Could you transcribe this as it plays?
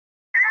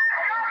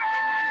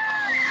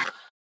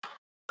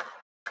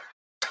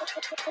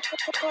Tour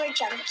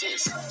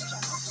Junkies.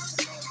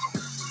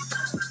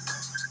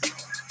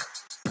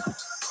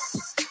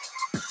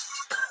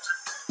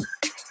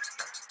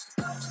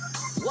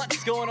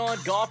 What's going on,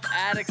 golf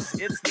addicts?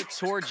 It's the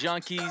Tour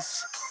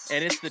Junkies,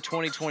 and it's the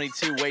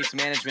 2022 Waste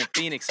Management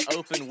Phoenix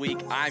Open Week.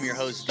 I'm your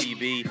host,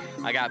 DB.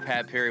 I got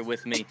Pat Perry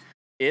with me.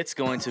 It's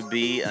going to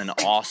be an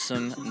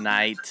awesome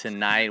night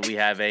tonight. We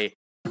have a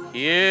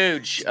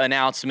huge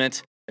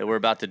announcement that we're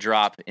about to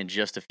drop in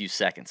just a few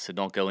seconds, so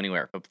don't go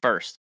anywhere. But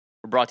first,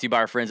 we're brought to you by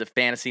our friends at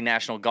Fantasy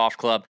National Golf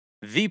Club,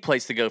 the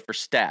place to go for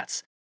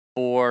stats,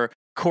 for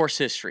course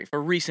history,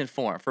 for recent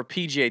form, for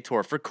PGA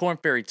Tour, for Korn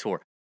Ferry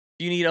Tour.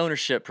 If you need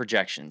ownership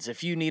projections,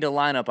 if you need a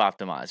lineup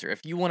optimizer,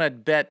 if you want to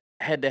bet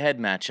head-to-head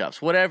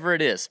matchups, whatever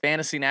it is,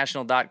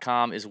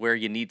 fantasynational.com is where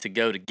you need to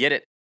go to get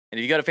it. And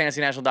if you go to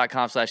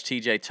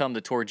fantasynational.com/TJ, tell them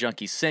the Tour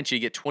Junkies sent you,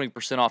 get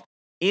 20% off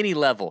any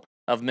level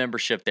of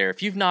membership there.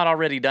 If you've not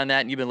already done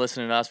that and you've been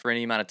listening to us for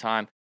any amount of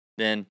time,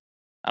 then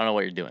I don't know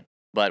what you're doing.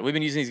 But we've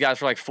been using these guys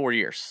for like 4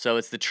 years. So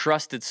it's the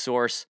trusted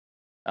source.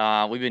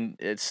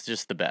 It's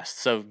just the best.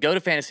 So go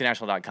to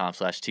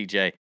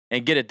fantasynational.com/TJ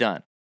and get it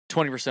done.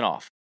 20%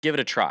 off. Give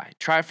it a try.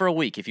 Try it for a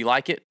week. If you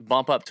like it,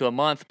 bump up to a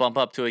month, bump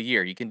up to a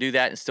year. You can do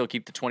that and still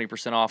keep the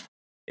 20% off.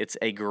 It's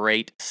a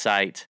great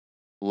site.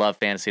 Love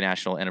Fantasy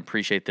National and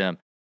appreciate them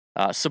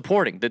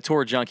supporting the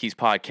Tour Junkies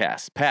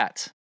podcast.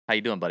 Pat, how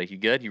you doing, buddy? You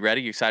good? You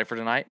ready? You excited for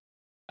tonight?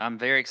 I'm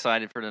very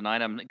excited for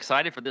tonight. I'm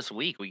excited for this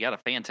week. We got a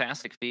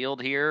fantastic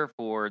field here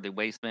for the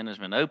Waste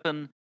Management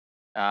Open.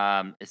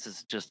 This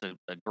is just a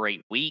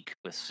great week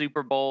with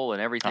Super Bowl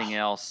and everything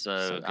else.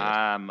 So good.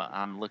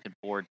 I'm looking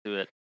forward to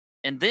it.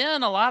 And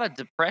then a lot of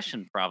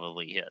depression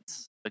probably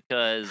hits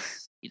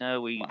because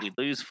we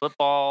lose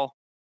football.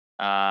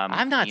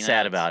 I'm not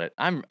sad about it.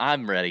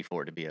 I'm ready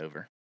for it to be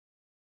over.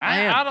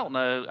 I don't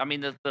know. I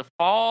mean, the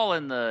fall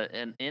and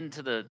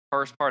into the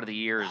first part of the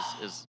year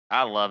is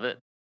I love it.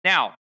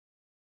 Now,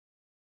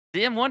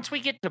 then once we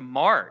get to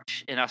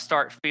March and I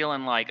start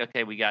feeling like,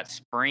 okay, we got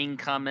spring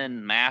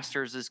coming,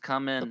 Masters is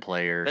coming. The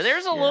players. But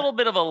there's a little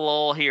bit of a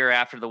lull here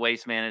after the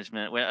Waste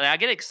Management. When I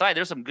get excited,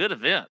 there's some good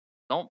events.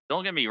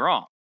 Don't get me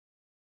wrong.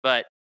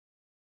 But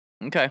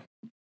okay.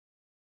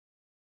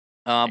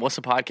 What's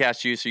the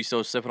podcast juice? Are you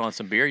still sipping on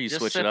some beer? You just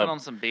switch it sipping up.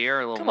 on some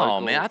beer. A little Come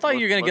on, man! I thought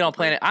you were gonna get on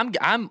Planet.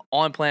 I'm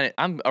on Planet.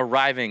 I'm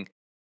arriving.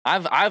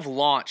 I've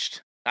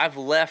launched. I've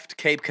left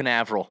Cape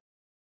Canaveral,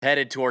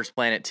 headed towards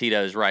Planet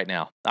Tito's right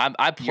now.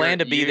 I plan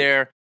to be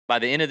there by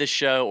the end of the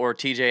show or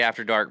TJ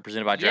After Dark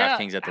presented by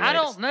DraftKings at the latest. I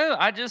don't know.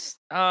 I just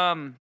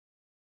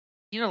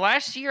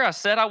last year I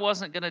said I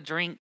wasn't gonna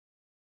drink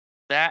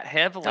that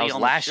heavily. That was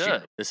on last the show.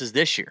 year. This is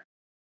this year.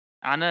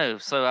 I know,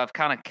 so I've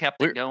kind of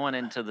kept it going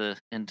into the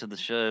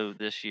show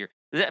this year.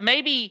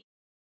 Maybe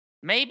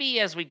when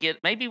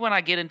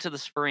I get into the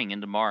spring,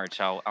 into March,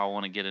 I'll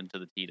want to get into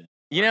the Tito.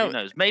 Who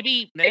knows?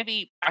 Maybe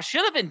I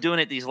should have been doing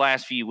it these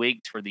last few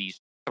weeks for these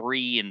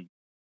 3 and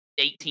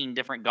 18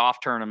 different golf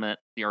tournament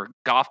or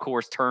golf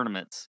course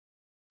tournaments.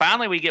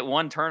 Finally, we get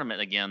one tournament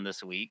again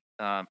this week,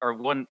 or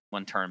one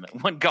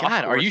tournament, one golf.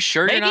 God, course. are you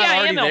sure you're not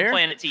already there? Maybe I am on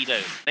Planet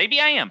Tito's.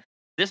 Maybe I am.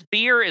 This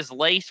beer is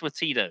laced with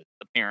Tito's,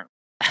 apparently.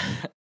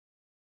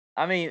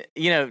 I mean,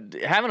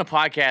 having a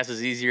podcast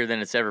is easier than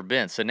it's ever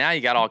been. So now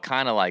you got all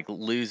kind of like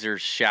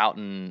losers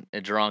shouting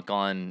drunk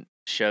on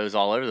shows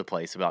all over the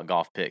place about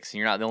golf picks. And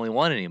you're not the only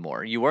one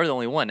anymore. You were the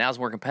only one. Now it's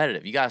more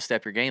competitive. You got to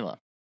step your game up.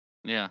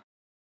 Yeah.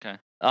 Okay.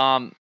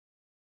 A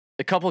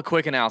couple of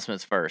quick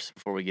announcements first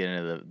before we get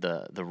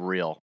into the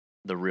real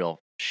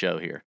show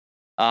here.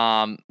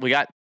 We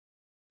got,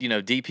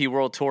 DP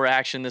World Tour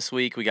action this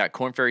week. We got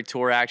Korn Ferry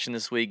Tour action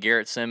this week.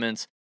 Garrett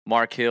Simmons,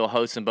 Mark Hill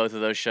hosting both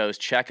of those shows.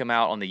 Check them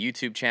out on the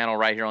YouTube channel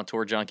right here on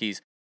Tour Junkies.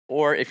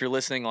 Or if you're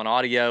listening on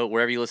audio,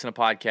 wherever you listen to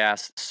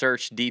podcasts,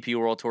 search DP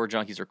World Tour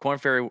Junkies or Korn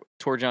Ferry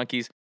Tour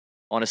Junkies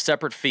on a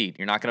separate feed.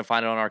 You're not going to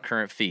find it on our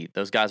current feed.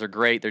 Those guys are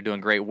great. They're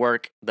doing great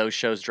work. Those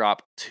shows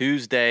drop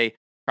Tuesday,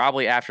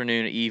 probably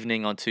afternoon,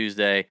 evening on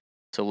Tuesday.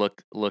 So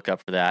look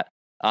up for that.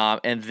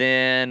 And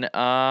then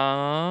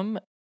I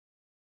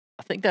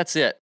think that's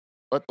it.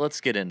 Let's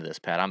get into this,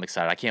 Pat. I'm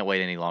excited. I can't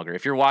wait any longer.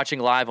 If you're watching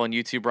live on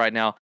YouTube right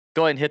now,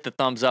 go ahead and hit the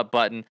thumbs up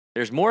button.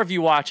 There's more of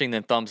you watching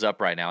than thumbs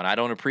up right now, and I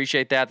don't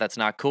appreciate that. That's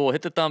not cool.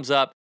 Hit the thumbs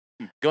up.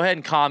 Go ahead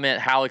and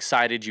comment how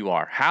excited you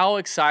are. How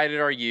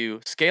excited are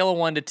you? Scale of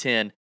 1 to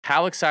 10.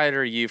 How excited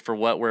are you for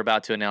what we're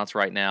about to announce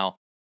right now?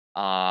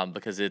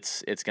 Because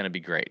it's going to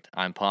be great.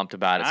 I'm pumped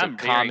about it. So I'm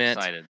very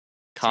excited.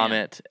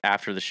 Comment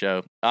after the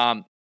show.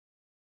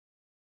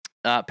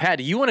 Pat,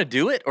 do you want to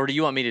do it or do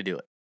you want me to do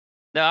it?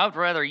 No, I'd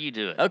rather you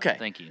do it. Okay.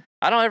 Thank you.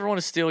 I don't ever want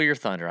to steal your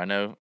thunder. I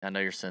know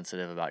you're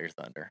sensitive about your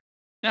thunder.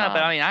 No,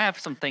 but I mean, I have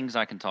some things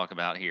I can talk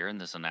about here in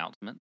this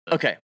announcement. So.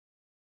 Okay.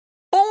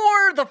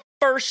 For the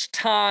first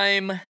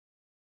time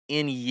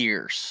in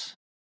years,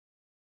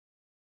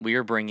 we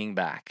are bringing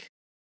back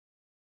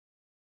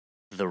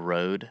the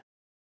road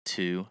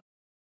to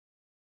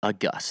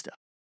Augusta.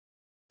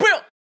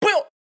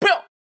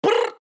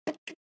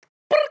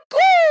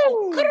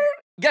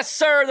 Yes,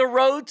 sir. The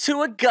Road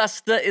to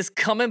Augusta is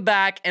coming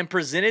back and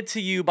presented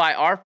to you by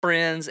our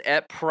friends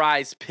at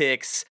Prize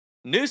Picks.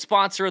 New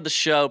sponsor of the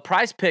show.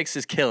 Prize Picks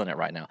is killing it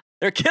right now.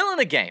 They're killing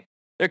the game.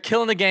 They're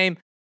killing the game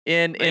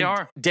in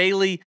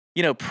daily,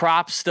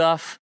 prop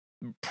stuff,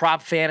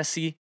 prop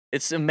fantasy.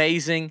 It's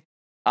amazing.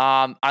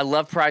 I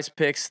love Prize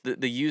Picks.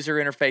 The user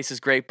interface is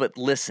great. But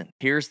listen,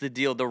 here's the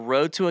deal. The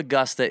Road to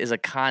Augusta is a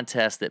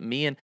contest that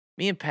me and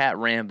Pat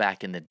ran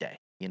back in the day.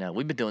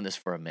 We've been doing this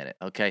for a minute,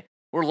 okay?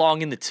 We're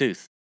long in the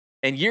tooth.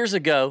 And years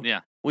ago,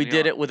 we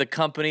did it with a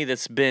company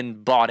that's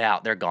been bought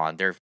out. They're gone.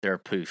 They're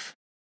poof.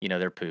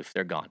 They're poof.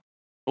 They're gone.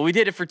 But we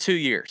did it for 2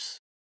 years.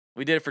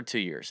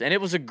 And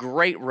it was a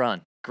great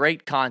run,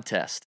 great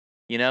contest,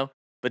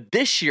 But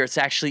this year, it's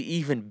actually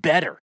even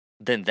better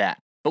than that.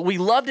 But we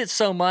loved it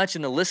so much,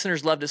 and the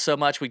listeners loved it so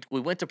much, we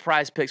went to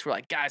Prize Picks. We're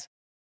like, guys,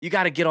 you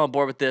got to get on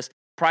board with this.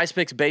 Prize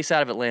Picks based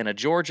out of Atlanta,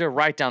 Georgia,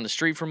 right down the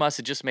street from us.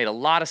 It just made a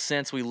lot of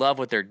sense. We love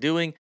what they're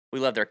doing. We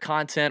love their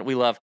content. We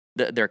love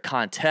their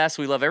contests.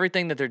 We love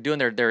everything that they're doing.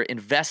 They're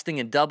investing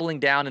and doubling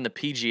down in the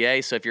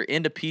PGA. So if you're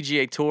into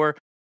PGA Tour,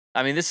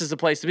 this is the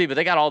place to be. But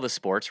they got all the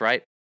sports,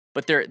 right?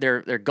 But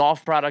their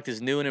golf product is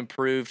new and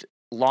improved,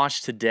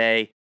 launched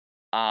today.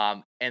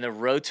 And the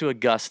Road to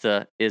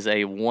Augusta is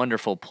a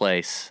wonderful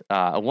place,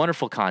 a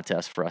wonderful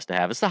contest for us to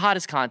have. It's the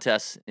hottest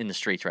contest in the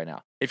streets right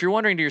now. If you're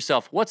wondering to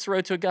yourself, what's the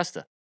Road to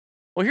Augusta?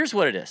 Well, here's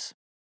what it is.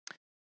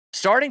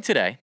 Starting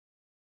today,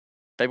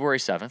 February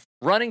 7th,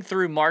 running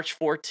through March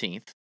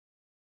 14th,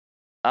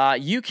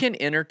 you can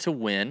enter to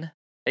win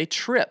a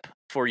trip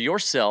for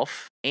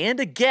yourself and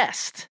a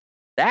guest.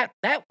 That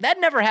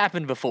never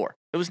happened before.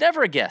 It was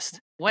never a guest.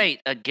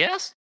 Wait, a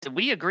guest? Did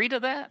we agree to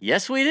that?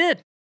 Yes, we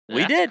did.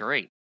 We did. That's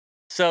great.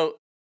 So,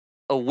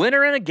 a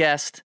winner and a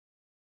guest,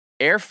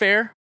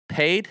 airfare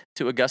paid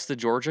to Augusta,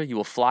 Georgia. You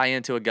will fly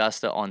into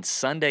Augusta on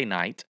Sunday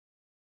night.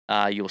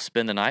 You will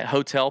spend the night.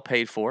 Hotel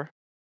paid for.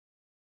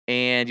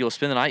 And you'll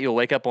spend the night. You'll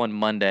wake up on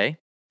Monday.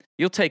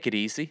 You'll take it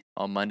easy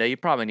on Monday. You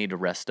probably need to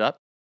rest up.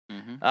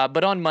 Mm-hmm.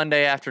 But on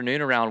Monday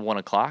afternoon around 1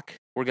 o'clock,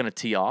 we're going to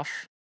tee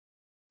off.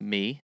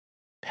 Me,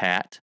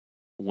 Pat,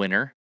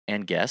 winner,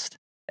 and guest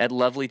at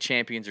lovely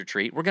Champions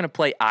Retreat. We're going to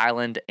play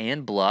Island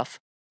and Bluff,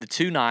 the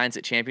 2 nines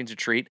at Champions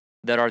Retreat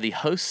that are the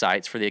host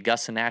sites for the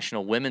Augusta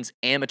National Women's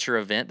Amateur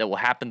event that will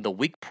happen the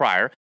week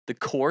prior. The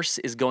course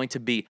is going to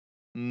be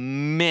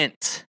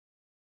mint.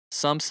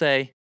 Some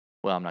say,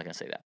 well, I'm not going to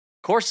say that.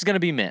 Course is going to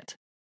be mint,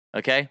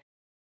 okay?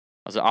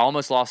 I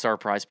almost lost our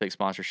Prize Pick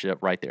sponsorship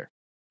right there.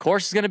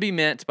 Course is going to be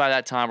mint by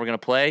that time. We're going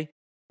to play.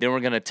 Then we're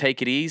going to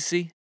take it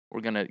easy.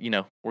 We're going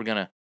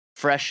to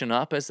freshen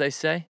up, as they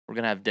say. We're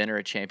going to have dinner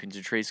at Champions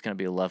Retreat. It's going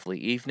to be a lovely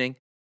evening.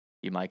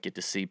 You might get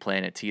to see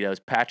Planet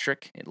Tito's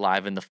Patrick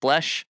live in the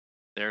flesh.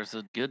 There's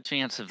a good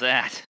chance of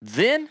that.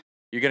 Then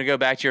you're going to go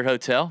back to your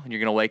hotel, and you're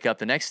going to wake up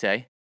the next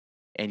day,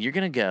 and you're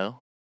going to go,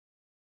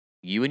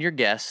 you and your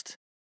guest,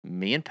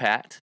 me and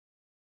Pat,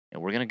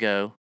 and we're going to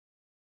go to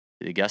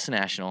the Augusta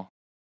National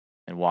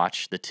and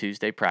watch the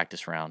Tuesday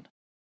practice round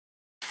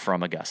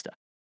from Augusta.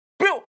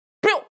 Bill.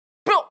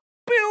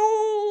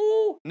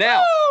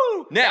 Now,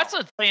 that's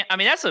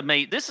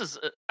amazing. This is.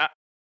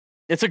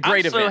 It's a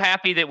great event. I'm so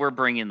happy that we're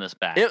bringing this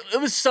back.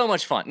 It was so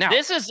much fun. Now,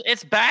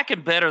 it's back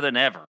and better than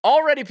ever.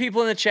 Already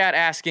people in the chat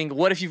asking,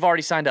 what if you've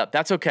already signed up?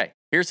 That's okay.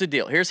 Here's the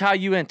deal. Here's how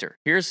you enter.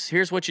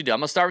 Here's what you do. I'm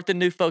going to start with the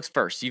new folks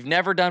first. You've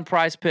never done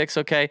Prize Picks,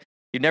 okay?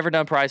 You've never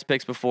done Prize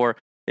Picks before.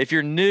 If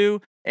you're new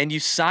and you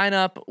sign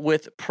up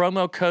with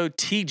promo code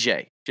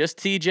TJ, just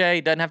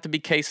TJ, doesn't have to be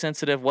case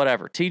sensitive,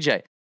 whatever.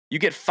 TJ, you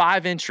get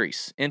 5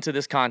 entries into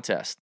this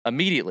contest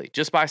immediately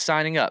just by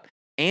signing up.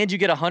 And you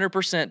get a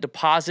 100%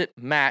 deposit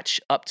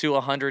match up to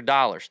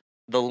 $100.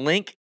 The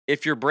link,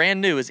 if you're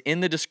brand new, is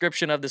in the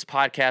description of this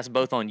podcast,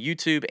 both on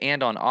YouTube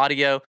and on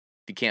audio. If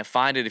you can't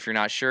find it, if you're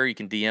not sure, you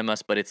can DM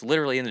us, but it's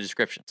literally in the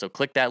description. So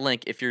click that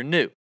link if you're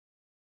new.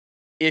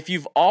 If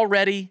you've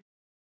already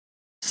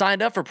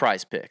signed up for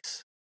Prize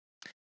Picks,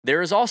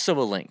 there is also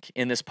a link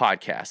in this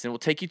podcast, and it will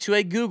take you to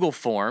a Google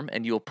form,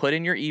 and you'll put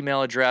in your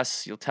email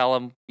address. You'll tell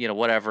them,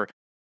 whatever.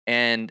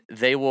 And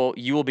you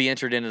will be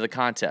entered into the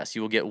contest.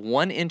 You will get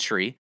 1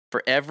 entry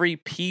for every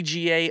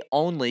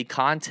PGA-only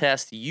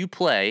contest you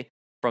play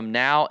from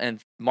now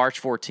and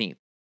March 14th.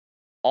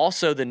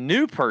 Also, the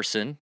new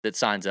person that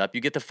signs up,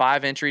 you get the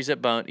 5 entries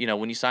at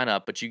when you sign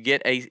up, but you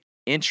get a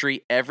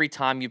entry every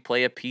time you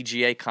play a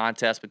PGA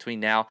contest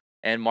between now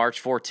and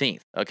March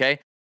 14th, okay?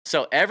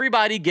 So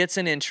everybody gets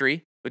an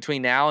entry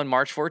between now and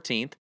March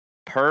 14th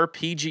per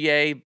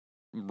PGA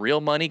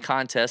real money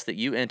contest that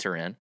you enter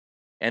in.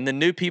 And the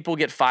new people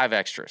get 5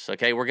 extras,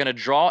 okay? We're going to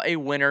draw a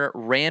winner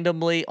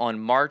randomly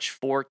on March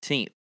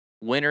 14th.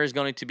 Winner is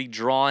going to be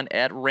drawn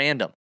at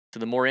random.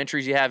 So the more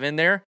entries you have in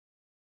there,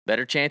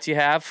 better chance you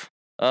have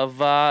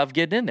of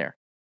getting in there.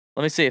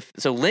 Let me see.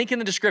 Link in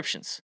the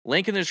descriptions.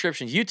 Link in the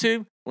descriptions,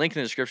 YouTube. Link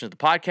in the descriptions of the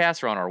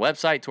podcast or on our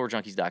website,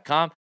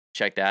 tourjunkies.com.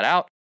 Check that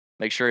out.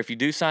 Make sure if you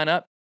do sign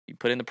up, you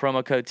put in the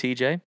promo code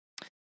TJ.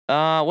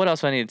 What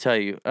else do I need to tell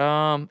you?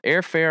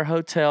 Airfare,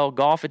 hotel,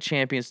 golf at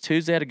Champions,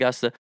 Tuesday at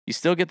Augusta. You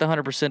still get the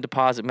 100%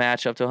 deposit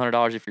match up to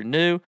 $100 if you're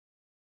new.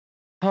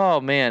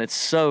 Oh, man, it's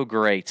so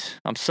great.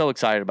 I'm so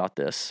excited about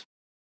this.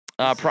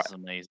 This is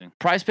amazing.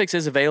 Prize Picks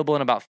is available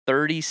in about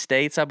 30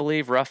 states, I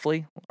believe,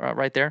 roughly,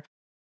 right there.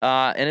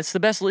 And it's the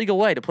best legal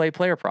way to play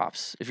player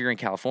props. If you're in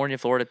California,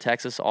 Florida,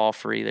 Texas, all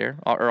free there,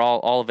 or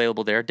all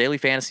available there. Daily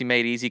Fantasy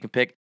made easy. You can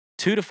pick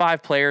 2 to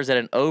 5 players at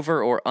an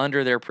over or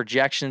under their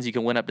projections. You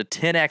can win up to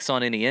 10x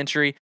on any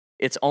entry.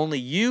 It's only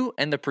you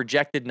and the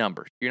projected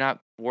numbers. You're not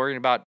worried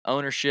about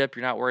ownership.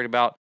 You're not worried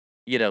about,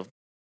 you're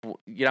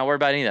not worried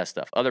about any of that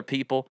stuff. Other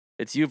people.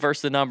 It's you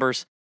versus the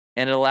numbers,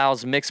 and it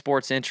allows mixed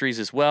sports entries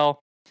as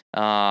well.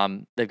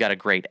 They've got a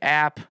great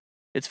app.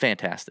 It's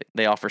fantastic.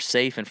 They offer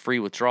safe and free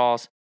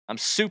withdrawals. I'm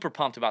super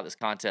pumped about this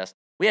contest.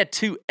 We had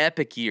 2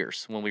 epic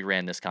years when we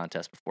ran this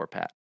contest before,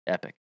 Pat.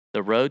 Epic.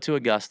 The road to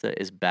Augusta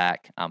is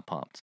back. I'm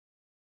pumped.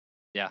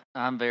 Yeah,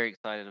 I'm very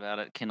excited about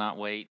it. Cannot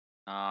wait.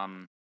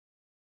 And,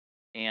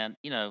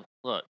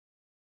 look,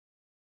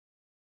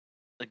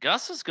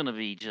 Augusta's going to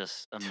be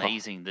just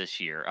amazing this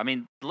year. I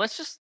mean, let's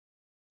just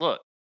look.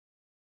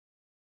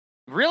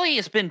 Really,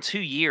 it's been 2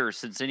 years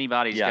since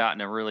anybody's gotten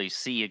to really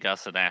see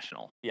Augusta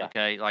National. Yeah.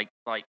 Okay, like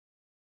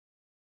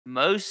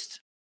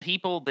most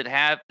people that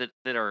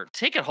are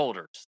ticket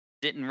holders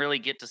didn't really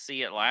get to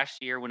see it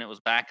last year when it was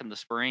back in the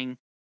spring,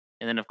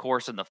 and then of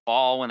course in the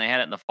fall when they had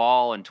it in the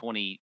fall in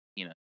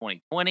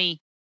 2020.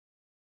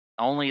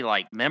 Only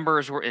like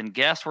members and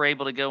guests were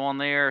able to go on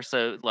there.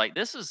 So like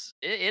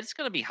it's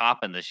going to be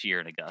hopping this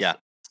year in Augusta. Yeah.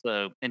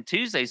 So and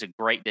Tuesday's a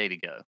great day to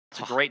go. It's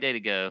a great day to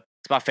go.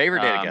 It's my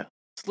favorite day to go.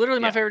 It's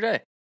literally my favorite day.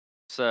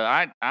 So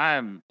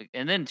I'm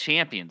and then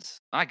champions.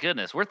 My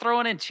goodness, we're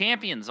throwing in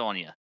champions on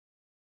you.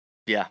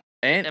 Yeah.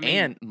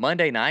 And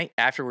Monday night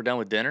after we're done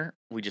with dinner,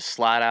 we just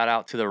slide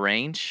out to the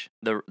range.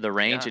 The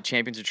range at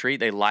Champions Retreat.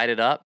 They light it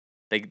up.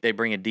 They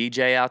bring a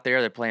DJ out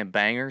there. They're playing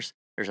bangers.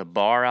 There's a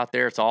bar out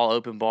there. It's all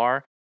open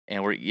bar.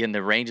 And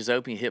the range is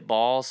open. You hit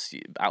balls.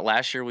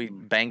 Last year we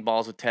banged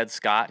balls with Ted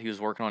Scott. He was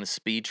working on his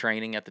speed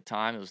training at the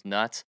time. It was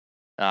nuts.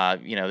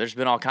 There's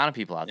been all kind of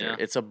people out there.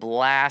 It's a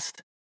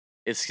blast.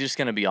 It's just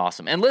going to be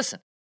awesome. And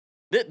listen,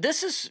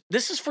 this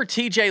is for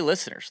TJ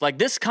listeners. Like,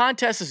 this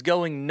contest is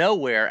going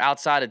nowhere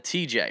outside of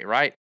TJ,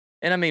 right?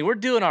 And I mean, we're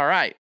doing all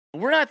right.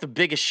 We're not the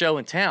biggest show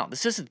in town.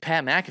 This isn't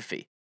Pat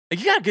McAfee. Like,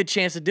 you got a good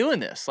chance of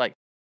doing this. Like,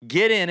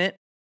 get in it,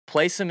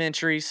 play some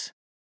entries,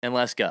 and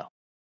let's go.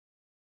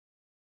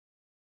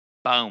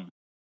 Boom.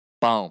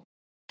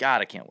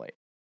 God, I can't wait.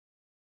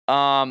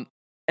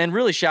 And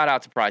really shout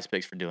out to Prize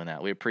Picks for doing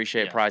that. We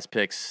appreciate Prize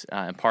Picks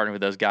and partnering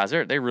with those guys.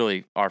 They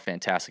really are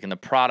fantastic, and the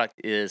product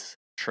is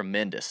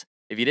tremendous.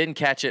 If you didn't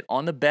catch it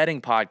on the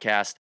betting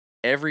podcast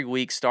every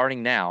week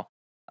starting now,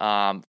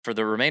 for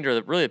the remainder of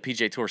the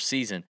PGA Tour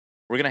season,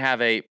 we're going to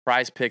have a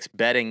Prize Picks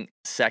betting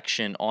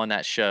section on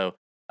that show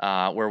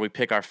where we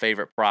pick our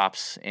favorite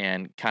props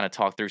and kind of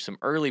talk through some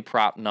early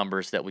prop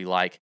numbers that we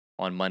like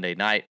on Monday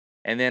night.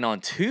 And then on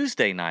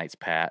Tuesday nights,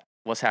 Pat,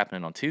 what's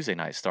happening on Tuesday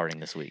nights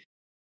starting this week?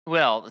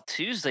 Well, the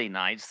Tuesday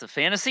nights, the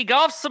Fantasy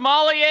Golf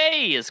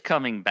Sommelier is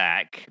coming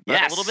back, but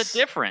a little bit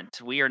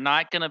different. We are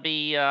not going to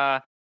be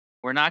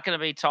we're not going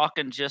to be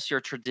talking just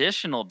your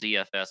traditional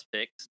DFS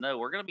picks. No,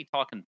 we're going to be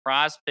talking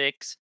Prize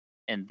Picks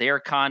and their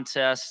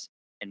contests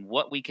and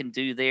what we can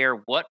do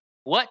there. What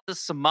the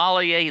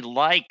sommelier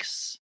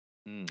likes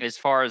as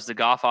far as the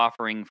golf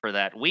offering for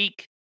that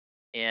week.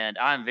 And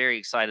I'm very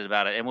excited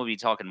about it. And we'll be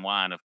talking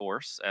wine, of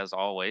course, as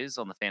always,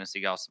 on the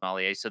Fantasy Golf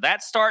Sommelier. So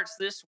that starts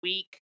this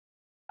week.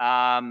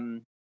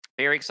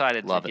 Very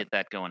excited to get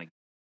that going again.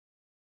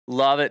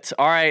 Love it.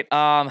 All right.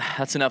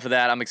 That's enough of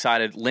that. I'm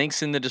excited.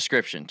 Links in the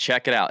description.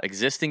 Check it out.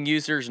 Existing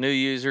users, new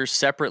users,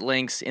 separate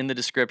links in the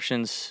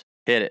descriptions.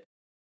 Hit it.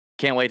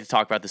 Can't wait to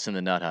talk about this in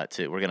the Nut Hut,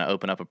 too. We're going to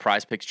open up a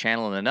Prize Picks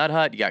channel in the Nut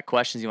Hut. You got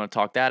questions? You want to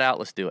talk that out?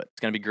 Let's do it. It's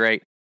going to be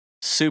great.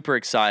 Super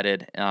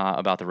excited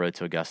about the road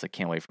to Augusta.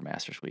 Can't wait for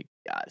Masters Week.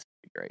 Guys, it's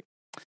going to be great.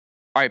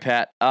 All right,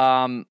 Pat.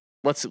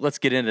 Let's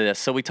get into this.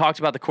 So we talked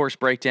about the course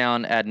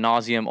breakdown ad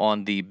nauseum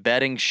on the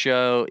betting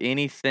show.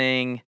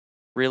 Anything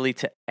really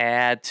to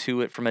add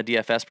to it from a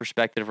DFS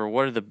perspective, or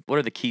what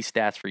are the key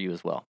stats for you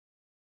as well?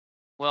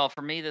 Well,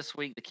 for me this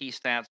week, the key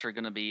stats are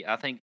going to be, I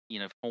think,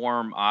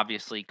 form,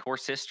 obviously,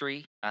 course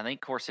history. I think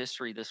course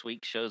history this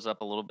week shows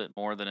up a little bit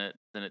more than it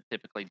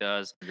typically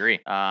does. Agree.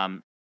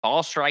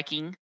 Ball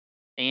striking,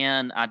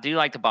 and I do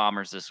like the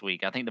Bombers this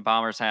week. I think the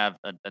Bombers have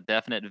a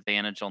definite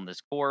advantage on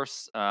this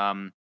course.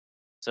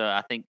 So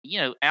I think,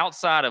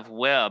 outside of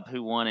Webb,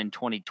 who won in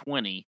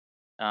 2020,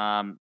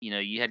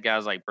 you had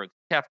guys like Brooks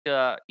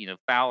Koepka,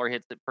 Fowler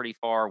hits it pretty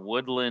far.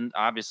 Woodland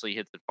obviously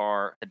hits it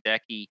far.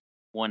 Hideki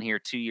won here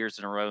 2 years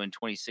in a row in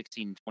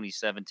 2016 and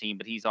 2017,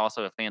 but he's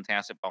also a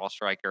fantastic ball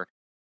striker.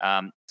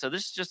 So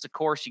this is just a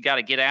course you got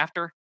to get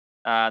after.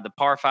 The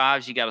par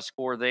fives, you got to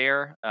score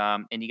there,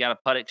 and you got to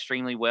putt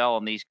extremely well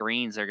on these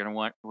greens. They're going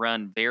to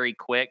run very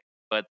quick,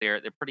 but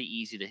they're pretty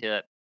easy to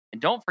hit.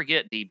 And don't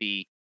forget,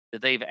 DB,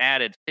 that they've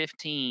added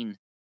 15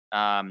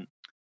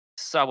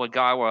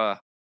 Sawagawa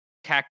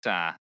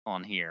cacti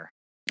on here.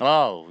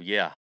 Oh,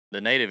 yeah.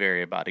 The native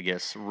area about to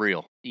get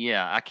real.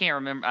 Yeah, I can't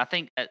remember. I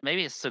think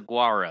maybe it's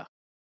saguaro.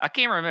 I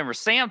can't remember.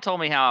 Sam told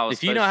me how I was.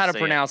 If you know how to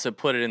pronounce it,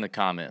 put it in the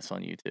comments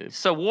on YouTube.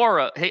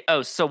 Saguaro. Hey,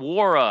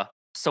 Saguaro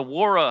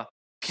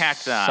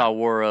cacti.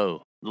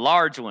 Saguaro.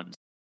 Large ones.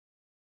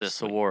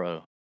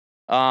 Saguaro.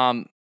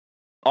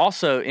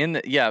 Also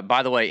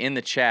by the way, in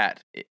the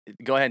chat,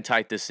 go ahead and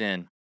type this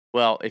in.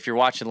 Well, if you're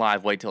watching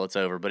live, wait till it's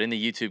over. But in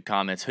the YouTube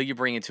comments, who you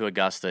bring into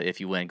Augusta if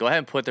you win, go ahead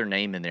and put their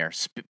name in there.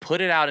 Put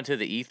it out into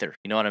the ether.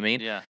 You know what I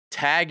mean? Yeah.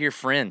 Tag your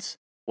friends.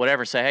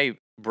 Whatever. Say, hey,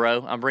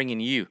 bro, I'm bringing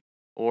you.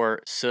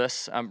 Or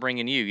sus, I'm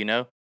bringing you. You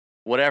know,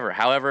 whatever.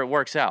 However it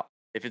works out.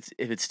 If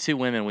it's two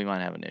women, we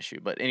might have an issue.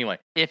 But anyway,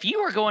 if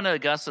you were going to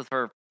Augusta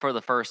for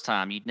the first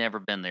time, you'd never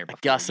been there before.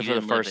 Augusta for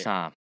the first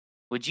time.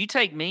 Would you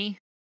take me?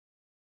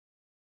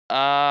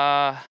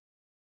 Dang,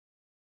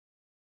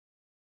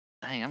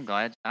 I'm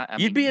glad.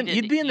 You'd be in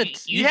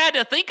the. You had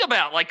to think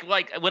about like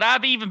would I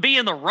even be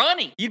in the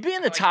running? You'd be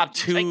in the top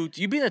two.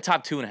 You'd be in the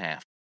top 2.5.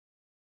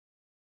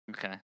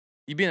 Okay.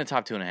 You'd be in the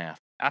top 2.5.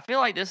 I feel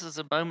like this is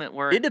a moment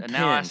where it depends.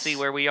 Now I see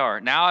where we are.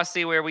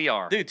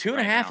 Dude,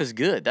 2.5 is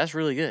good. That's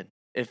really good.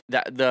 If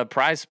the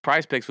prize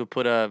picks would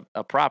put a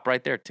prop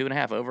right there,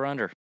 2.5 over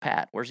under.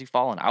 Pat, where's he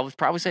falling? I would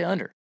probably say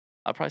under.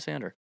 I'd probably say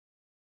under.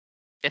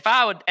 If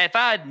I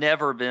had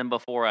never been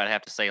before, I'd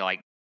have to say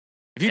like.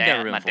 If you've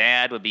never been my before.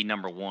 dad would be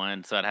number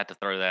 1, so I'd have to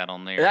throw that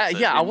on there.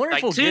 I wonder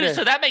if we'll two. get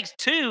So that makes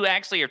 2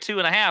 actually, or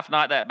 2.5,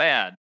 not that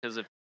bad. Because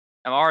if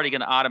I'm already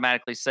going to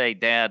automatically say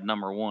dad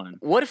number 1.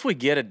 What if we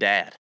get a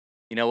dad?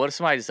 You know, what if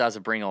somebody decides to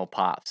bring old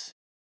Pops?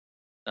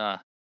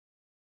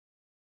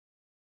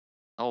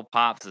 Old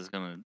Pops is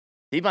going to.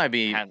 He might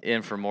be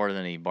in for more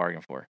than he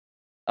bargained for.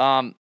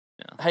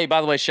 Hey,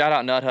 by the way, shout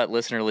out Nut Hut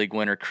Listener League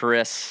winner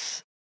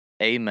Chris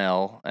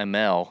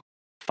ML,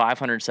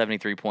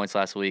 573 points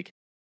last week.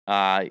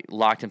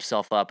 Locked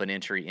himself up an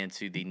entry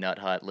into the Nut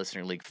Hut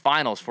Listener League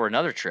finals for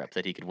another trip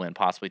that he could win,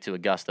 possibly to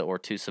Augusta or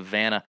to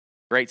Savannah.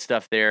 Great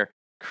stuff there.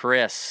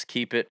 Chris,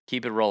 keep it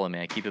rolling,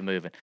 man. Keep it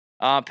moving.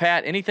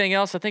 Pat, anything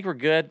else? I think we're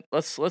good.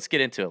 Let's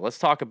get into it. Let's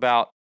talk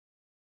about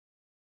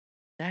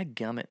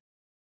dadgummit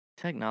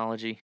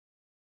technology.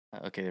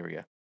 Okay, there we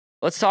go.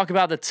 Let's talk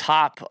about the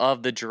top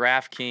of the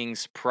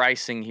DraftKings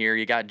pricing here.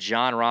 You got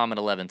Jon Rahm at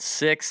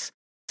 11.6,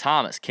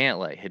 Thomas,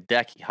 Cantlay,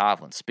 Hideki,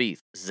 Hovland, Spieth,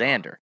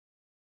 Xander,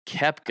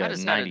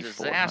 Koepka,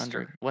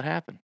 9,400. What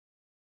happened?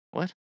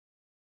 What?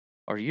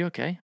 Are you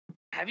okay?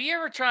 Have you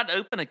ever tried to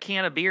open a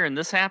can of beer and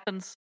this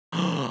happens?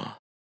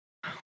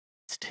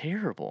 It's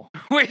terrible.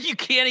 Where you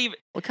can't even.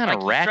 What kind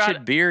of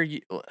ratchet beer?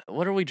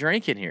 What are we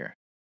drinking here?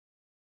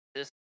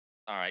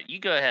 All right, you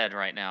go ahead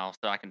right now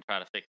so I can try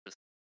to fix this.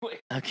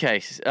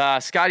 Okay,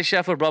 Scotty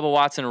Scheffler, Bubba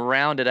Watson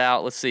rounded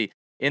out. Let's see.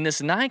 In this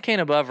 9K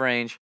and above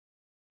range,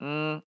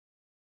 you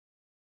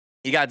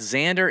got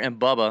Xander and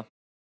Bubba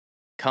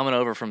coming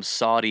over from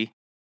Saudi.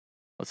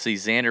 Let's see.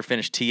 Xander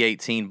finished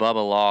T18. Bubba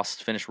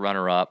lost, finished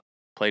runner-up,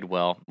 played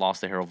well,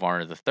 lost to Harold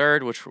Varner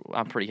III, which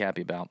I'm pretty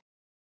happy about.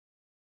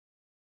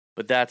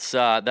 But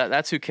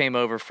that's who came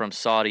over from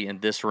Saudi in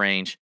this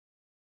range.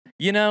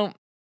 You know,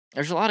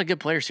 there's a lot of good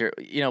players here.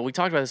 You know, we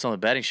talked about this on the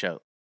betting show.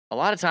 A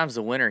lot of times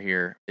the winner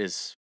here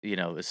is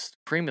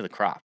cream of the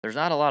crop. There's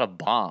not a lot of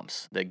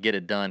bombs that get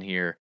it done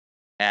here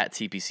at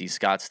TPC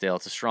Scottsdale.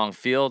 It's a strong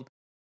field,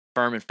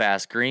 firm and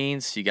fast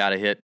greens. You got to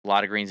hit a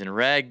lot of greens in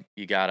reg.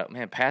 You got to,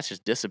 man, Pat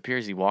just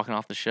disappears. He walking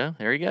off the show.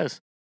 There he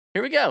goes.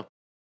 Here we go.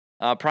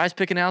 Prize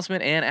pick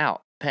announcement and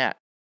out. Pat.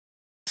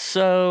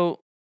 So,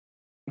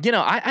 you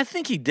know, I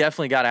think he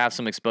definitely got to have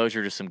some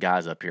exposure to some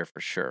guys up here for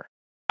sure.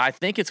 I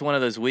think it's one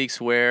of those weeks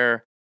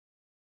where,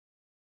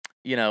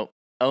 you know,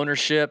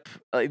 ownership,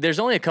 there's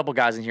only a couple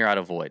guys in here I'd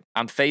avoid.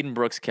 I'm fading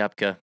Brooks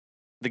Koepka.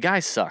 The guy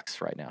sucks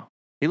right now.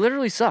 He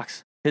literally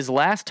sucks. His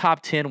last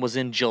top 10 was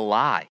in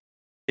July.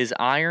 His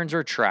irons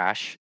are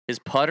trash. His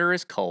putter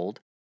is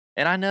cold.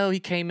 And I know he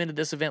came into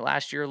this event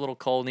last year a little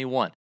cold and he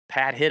won.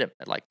 Pat hit him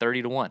at like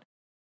 30-1.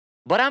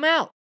 But I'm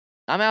out.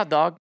 I'm out,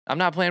 dog. I'm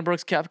not playing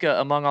Brooks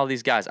Koepka among all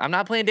these guys. I'm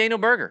not playing Daniel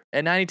Berger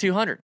at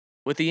 9,200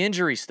 with the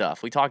injury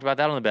stuff. We talked about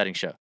that on the betting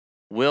show.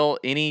 Will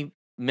any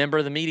member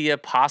of the media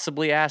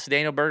possibly ask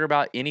Daniel Berger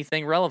about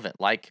anything relevant,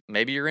 like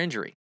maybe your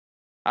injury?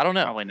 I don't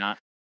know. Probably not.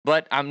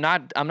 But I'm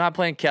not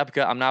playing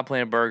Koepka. I'm not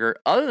playing Berger.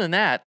 Other than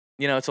that,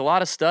 you know, it's a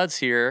lot of studs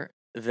here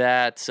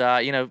that,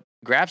 you know,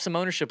 grab some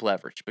ownership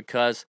leverage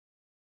because,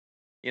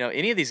 you know,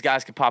 any of these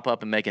guys could pop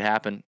up and make it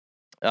happen.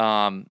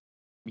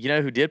 You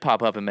know who did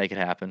pop up and make it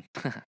happen?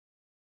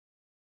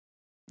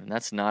 And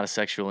that's not a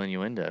sexual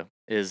innuendo.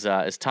 Is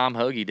Tom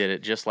Hoge did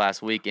it just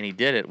last week, and he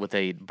did it with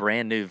a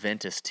brand new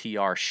Ventus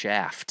TR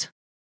shaft.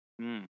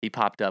 He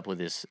popped up with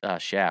his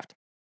shaft.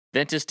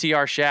 Ventus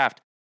TR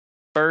shaft.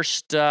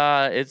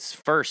 It's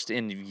first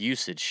in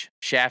usage,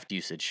 shaft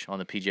usage on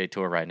the PGA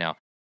Tour right now.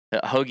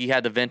 Hoge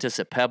had the Ventus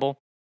at Pebble.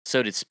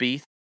 So did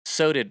Spieth.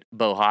 So did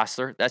Bo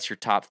Hostler. That's your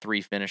top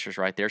 3 finishers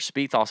right there.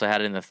 Spieth also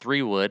had it in the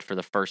 3-wood for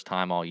the first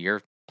time all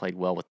year. Played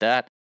well with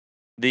that.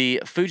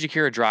 The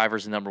Fujikura driver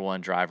is the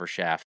 #1 driver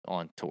shaft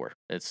on tour.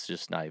 It's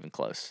just not even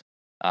close.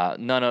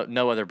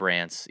 No other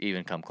brands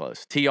even come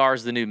close. TR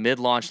is the new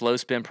mid-launch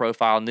low-spin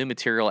profile, new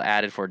material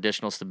added for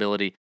additional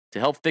stability. to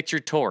help fix your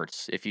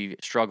torts if you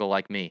struggle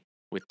like me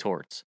with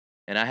torts.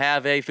 And I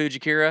have a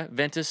Fujikura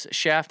Ventus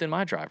shaft in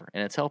my driver,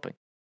 and it's helping.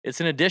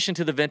 It's in addition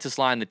to the Ventus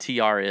line the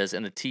TR is,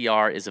 and the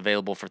TR is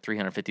available for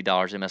 $350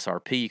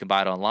 MSRP. You can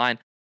buy it online.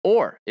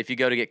 Or if you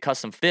go to get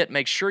custom fit,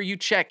 make sure you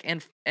check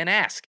and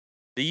ask,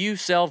 do you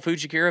sell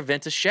Fujikura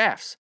Ventus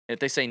shafts? And if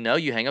they say no,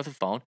 you hang up the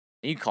phone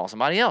and you call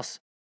somebody else.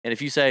 And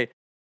if you say,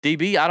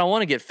 DB, I don't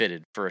want to get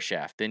fitted for a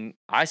shaft, then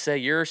I say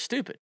you're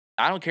stupid.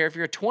 I don't care if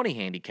you're a 20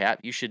 handicap.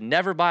 You should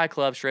never buy a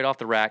club straight off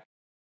the rack.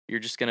 You're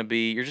just gonna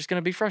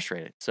be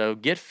frustrated. So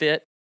get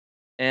fit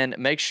and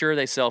make sure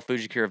they sell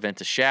Fujikura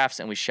Ventus shafts.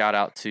 And we shout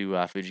out to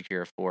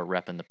Fujikura for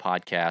repping the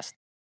podcast.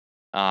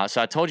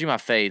 So I told you my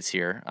fades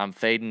here. I'm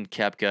fading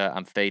Koepka.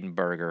 I'm fading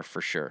Berger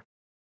for sure.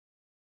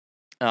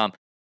 I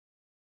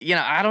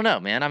don't know,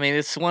 man. I mean,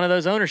 it's one of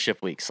those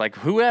ownership weeks. Like,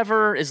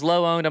 whoever is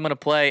low owned, I'm going to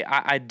play.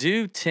 I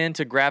do tend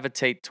to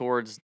gravitate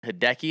towards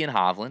Hideki and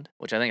Hovland,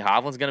 which I think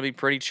Hovland's going to be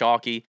pretty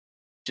chalky.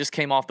 Just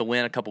came off the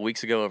win a couple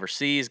weeks ago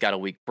overseas, got a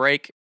week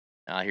break.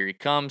 Here he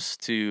comes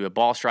to a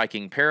ball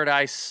striking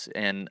paradise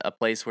and a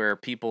place where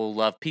people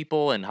love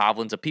people, and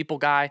Hovland's a people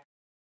guy.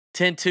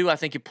 10-2, I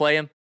think you play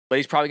him, but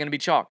he's probably going to be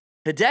chalk.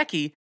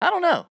 Hideki, I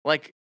don't know.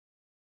 Like,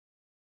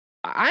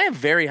 I am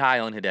very high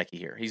on Hideki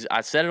here.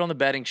 I said it on the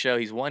betting show.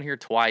 He's won here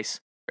twice,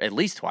 at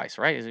least twice,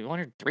 right? Is he won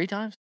here 3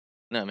 times?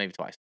 No, maybe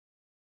twice.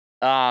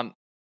 And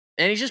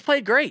he's just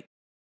played great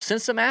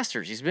since the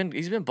Masters. He's been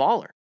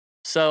baller.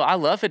 So I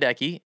love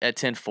Hideki at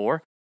 10-4,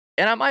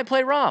 and I might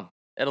play Rahm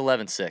at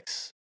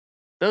 11-6.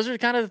 Those are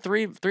kind of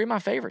the three of my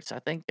favorites. I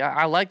think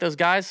I like those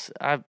guys.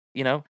 I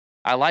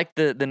like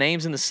the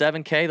names in the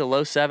 7K, the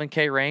low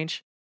 7K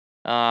range.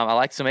 I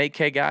like some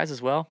 8K guys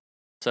as well.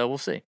 So we'll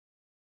see.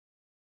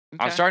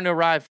 Okay. I'm starting to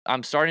arrive.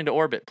 I'm starting to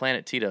orbit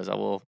Planet Tito's. I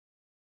will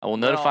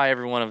notify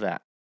everyone of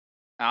that.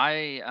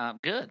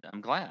 Good.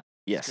 I'm glad.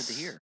 Yes. It's good to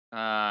hear.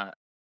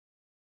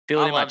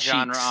 Feel it in my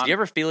cheeks. Do you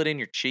ever feel it in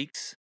your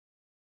cheeks?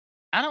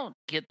 I don't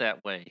get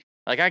that way.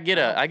 Like I get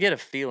a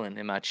feeling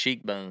in my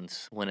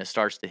cheekbones when it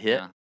starts to hit.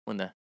 Yeah. When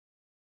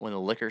the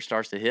liquor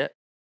starts to hit,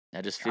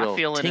 I just feel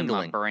tingling. It in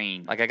my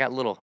brain. Like I got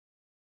little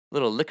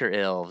liquor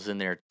elves in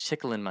there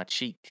tickling my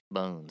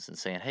cheekbones and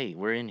saying, "Hey,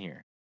 we're in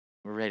here.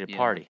 We're ready to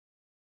party."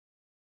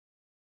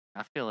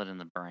 I feel it in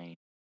the brain.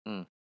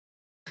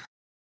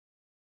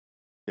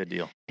 Good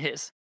deal.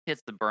 Hits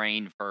the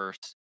brain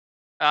first.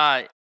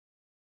 Jon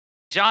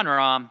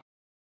Rahm,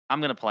 I'm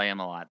going to play him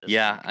a lot this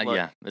week.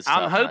 Look,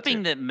 I'm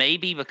hoping that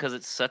maybe because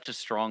it's such a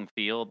strong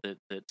field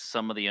that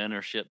some of the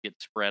ownership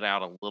gets spread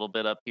out a little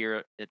bit up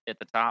here at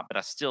the top, but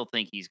I still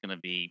think he's going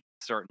to be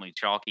certainly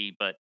chalky,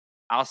 but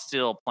I'll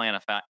still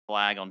plant a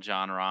flag on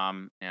Jon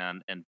Rahm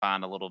and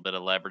find a little bit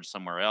of leverage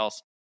somewhere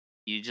else.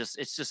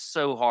 It's just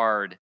so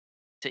hard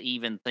to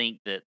even think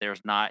that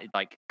there's not,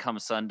 like, come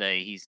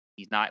Sunday,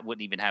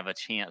 wouldn't even have a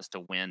chance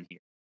to win here.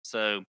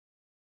 So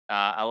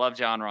I love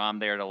Jon Rahm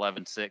there at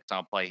 11-6.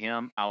 I'll play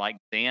him. I like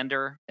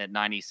Xander at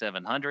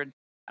 9,700.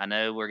 I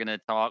know we're going to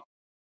talk.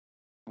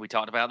 We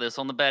talked about this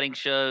on the betting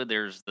show.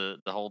 There's the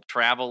whole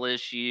travel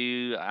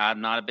issue.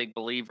 I'm not a big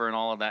believer in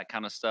all of that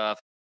kind of stuff.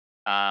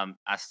 I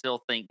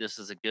still think this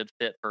is a good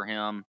fit for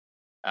him.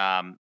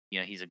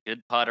 He's a good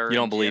putter. You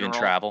don't believe in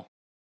travel?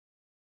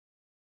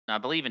 I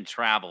believe in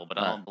travel, but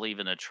I don't believe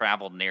in a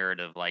travel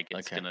narrative like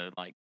it's going to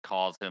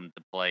cause him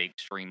to play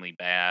extremely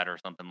bad or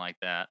something like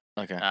that.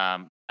 Okay.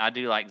 I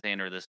do like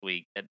Xander this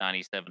week at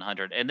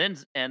 9,700, and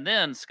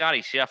then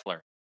Scotty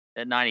Scheffler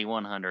at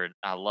 9,100.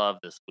 I love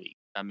this week.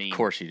 I mean, of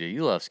course you do.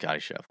 You love Scotty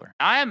Scheffler.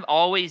 I am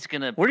always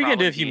gonna. What are you gonna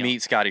do if you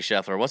meet Scotty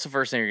Scheffler? What's the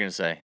first thing you're gonna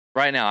say?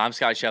 Right now, I'm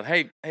Scotty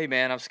Scheffler. Hey,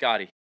 man, I'm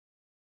Scotty.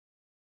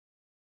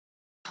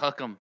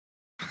 Hook him.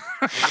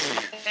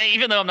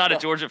 Even though I'm not a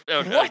Georgia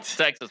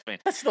Texas fan,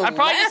 I'd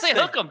probably just say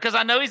hook him because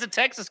I know he's a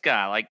Texas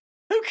guy. Like,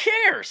 who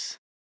cares?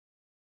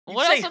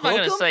 What else am I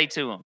going to say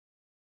to him?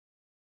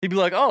 He'd be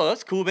like, "Oh,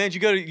 that's cool, man. You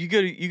go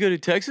to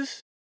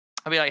Texas?"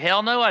 I'd be like,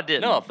 "Hell no, I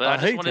didn't." No, but I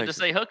just wanted to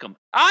say hook him.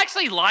 I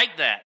actually like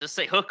that. Just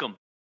say hook him.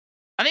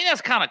 I think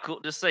that's kind of cool.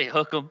 Just say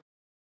hook him.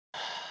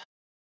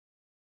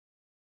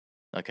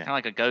 Okay. Kind of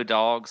like a go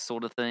dogs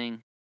sort of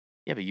thing.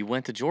 Yeah, but you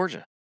went to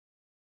Georgia.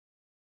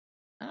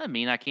 I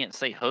mean, I can't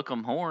say hook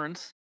 'em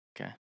horns.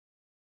 Okay.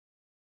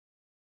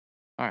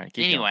 All right.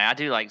 Anyway, going. I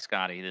do like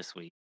Scotty this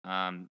week.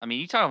 I mean,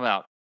 you talk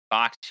about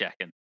box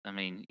checking. I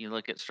mean, you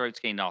look at strokes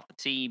gained off the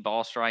tee,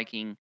 ball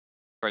striking,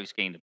 strokes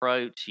gained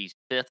approach. He's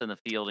 5th in the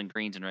field in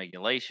greens and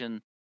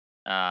regulation.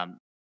 I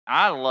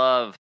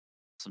love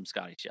some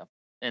Scotty Scheffler.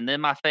 And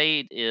then my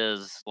fade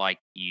is like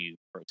you,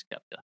 Brooks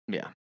Koepka.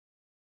 Yeah.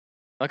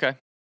 Okay.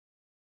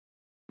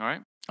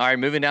 All right.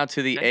 Moving down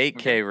to the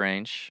 8K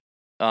range.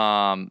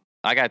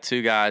 I got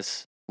 2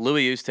 guys,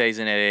 Louis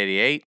Oosthuizen at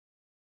 88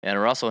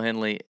 and Russell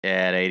Henley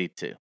at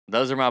 82.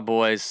 Those are my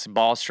boys,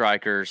 ball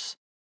strikers.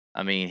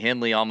 I mean,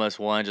 Henley almost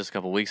won just a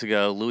couple weeks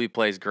ago. Louis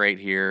plays great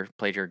here,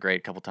 played here great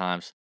a couple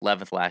times.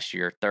 11th last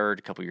year, 3rd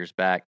a couple years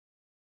back.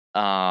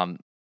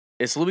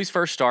 It's Louis'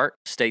 first start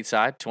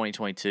stateside,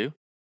 2022.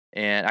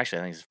 And actually,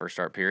 I think it's his first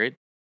start period.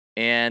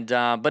 And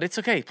but it's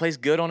okay. He plays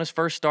good on his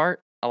first start.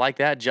 I like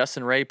that.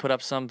 Justin Ray put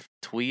up some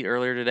tweet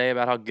earlier today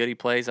about how good he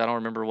plays. I don't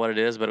remember what it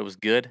is, but it was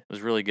good. It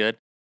was really good.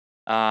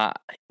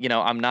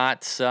 I'm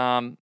not,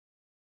 and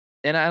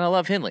I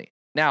love Henley.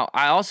 Now,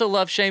 I also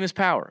love Seamus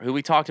Power, who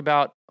we talked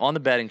about on the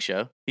betting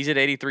show. He's at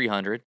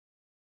 8,300.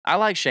 I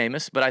like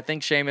Seamus, but I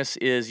think Seamus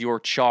is your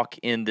chalk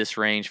in this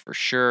range for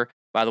sure.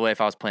 By the way,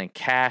 if I was playing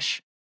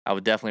cash, I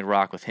would definitely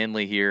rock with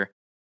Henley here.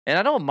 And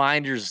I don't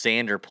mind your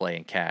Xander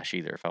playing cash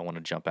either if I want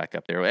to jump back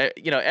up there.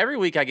 Every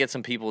week I get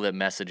some people that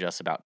message us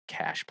about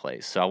cash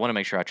plays, so I want to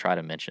make sure I try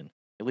to mention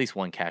at least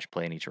one cash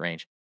play in each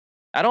range.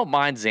 I don't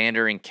mind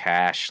Xander in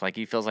cash. Like,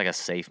 he feels like a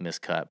safe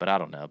miscut, but I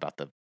don't know about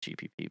the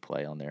GPP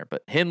play on there.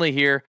 But Henley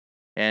here.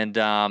 And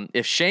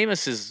if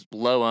Seamus is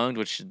low owned,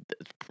 which is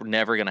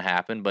never going to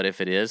happen, but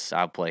if it is,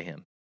 I'll play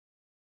him.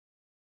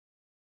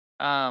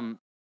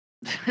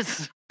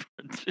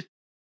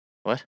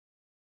 What?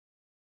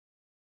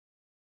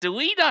 Do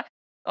we not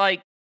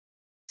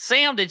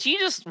Sam? Did you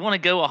just want to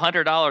go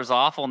 $100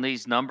 off on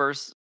these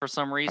numbers for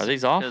some reason? Are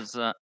these off?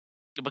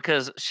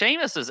 Because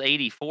Seamus is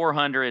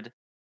 8,400,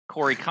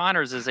 Corey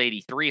Connors is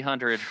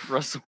 8,300,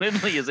 Russell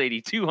Henley is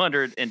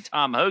 8,200, and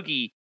Tom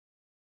Hoge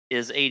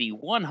is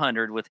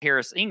 8,100, with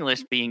Harris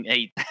English being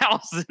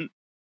 8,000.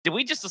 Did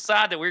we just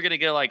decide that we're going to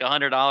go like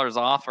 $100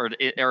 off, or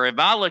am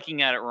I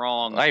looking at it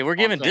wrong? Hey, we're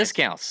giving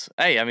discounts.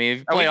 Hey, I mean, if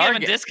you play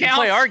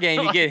our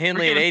game, you get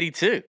Henley at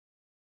 82.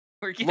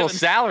 We're giving a little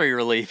salary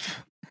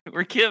relief.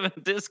 We're giving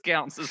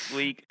discounts this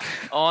week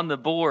on the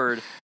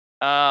board.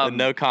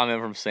 No comment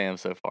from Sam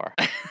so far.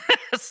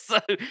 So,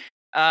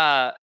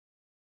 I'm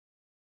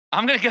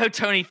going to go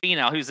Tony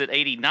Finau, who's at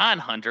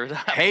 8,900.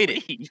 Hate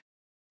it.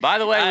 By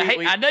the way,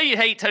 I know you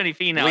hate Tony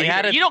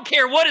Finau. You don't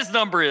care what his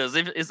number is.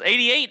 If it's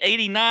 88,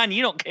 89,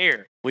 you don't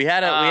care. We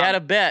had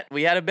a bet.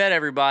 We had a bet,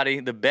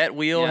 everybody. The bet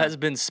wheel has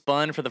been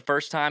spun for the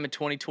first time in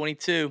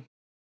 2022.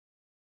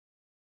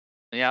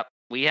 Yep.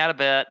 We had a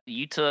bet.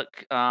 You took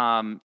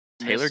Taylor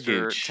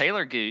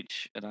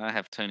Gooch, and I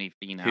have Tony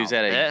Finau, who's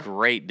at a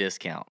great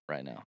discount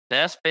right now.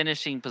 Best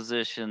finishing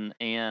position,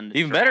 and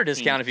even better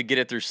discount if you get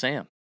it through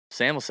Sam.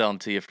 Sam will sell them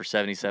to you for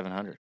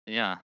 $7,700.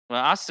 Yeah.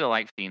 Well, I still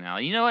like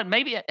Finau. You know what?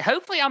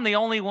 Hopefully, I'm the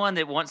only one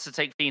that wants to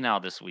take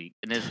Finau this week,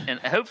 and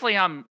hopefully,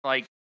 I'm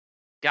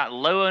got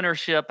low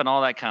ownership and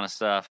all that kind of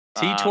stuff.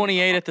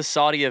 T28 at the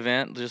Saudi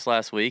event just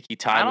last week. He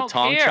tied with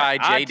Tong Chai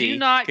JD. I do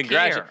not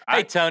care.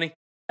 Hey, Tony.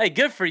 Hey,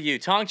 good for you,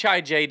 Tong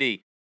Chai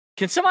JD.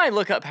 Can somebody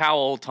look up how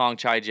old Tong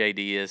Chai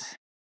JD is?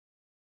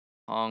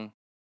 I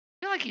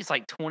feel like he's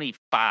like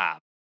 25.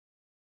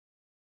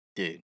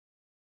 Dude,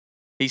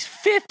 he's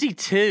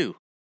 52.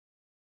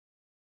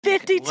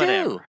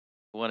 52.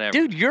 Whatever.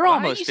 Dude, you're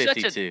almost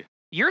 52.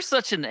 You're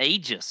such an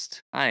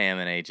ageist. I am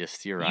an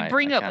ageist. You're right. You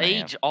bring up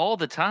age all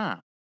the time.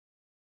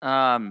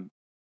 20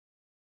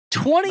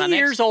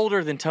 years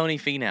older than Tony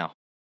Finau.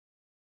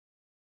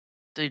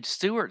 Dude,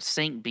 Stuart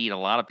Sink beat a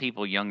lot of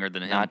people younger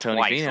than him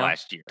twice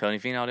last year. Tony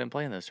Finau didn't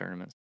play in those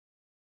tournaments.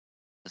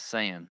 Just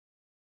saying.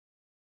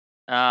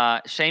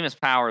 Seamus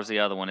Power is the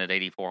other one at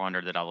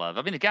 8,400 that I love.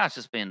 I mean, the guy's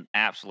just been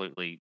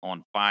absolutely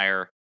on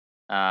fire.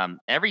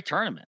 Every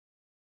tournament.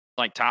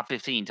 Like top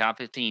 15, top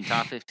 15,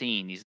 top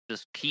 15. He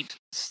just keeps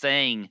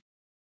staying.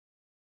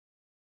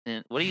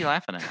 And what are you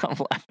laughing at? I'm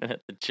laughing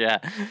at the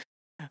chat.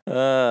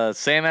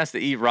 Sam has to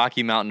eat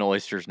Rocky Mountain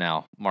oysters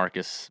now.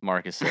 Marcus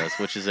says,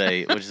 which is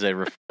a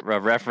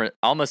reference.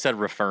 Almost said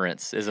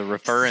reference. Is a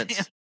reference.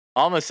 Sam.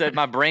 Almost said,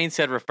 my brain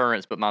said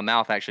reference, but my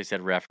mouth actually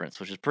said reference,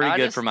 which is pretty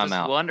good for my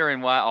mouth. I was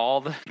wondering why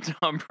all the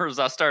numbers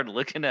I started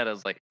looking at, I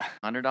was like,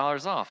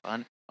 $100 off.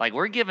 Like,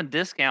 we're giving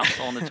discounts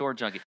on the Tour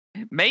Junkie.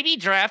 Maybe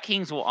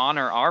DraftKings will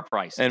honor our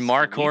prices. And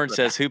Mark Horn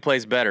says, who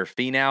plays better,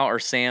 Finau or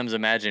Sam's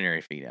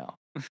imaginary Finau?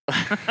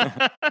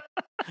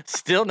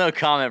 Still no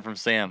comment from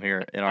Sam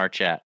here in our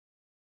chat.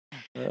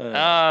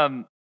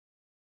 My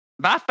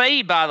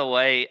fade, by the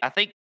way, I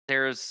think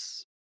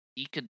there's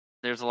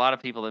a lot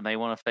of people that may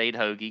want to fade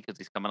Hoge because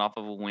he's coming off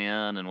of a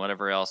win and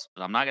whatever else.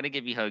 But I'm not going to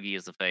give you Hoge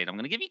as the fade. I'm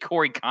going to give you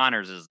Corey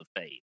Connors as the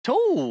fade.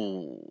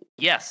 Oh,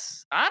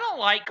 yes, I don't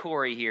like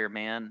Corey here,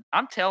 man.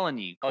 I'm telling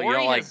you. Corey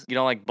you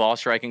don't like ball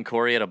striking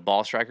Corey at a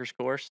ball strikers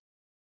course?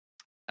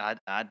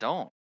 I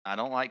don't. I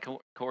don't like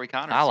Corey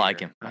Connors. I like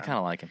him. I kind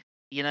of like him.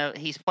 You know,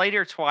 he's played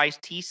here twice,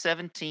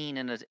 T17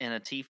 and a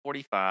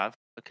T45.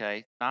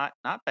 Okay, not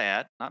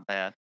bad, not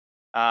bad.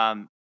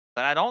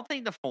 But I don't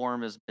think the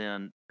form has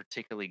been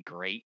particularly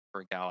great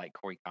for a guy like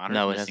Corey Connors.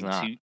 No, it has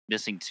not.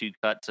 Missing two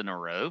cuts in a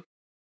row.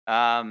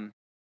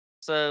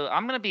 So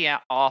I'm going to be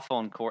off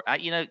on Corey.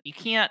 You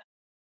can't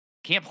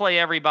play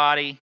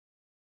everybody.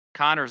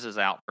 Connors is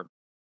out for.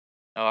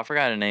 Oh, I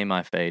forgot to name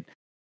my fade.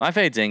 My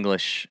fade's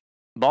English.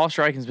 Ball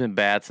striking's been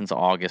bad since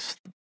August.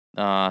 3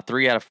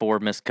 out of 4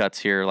 missed cuts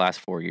here last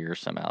 4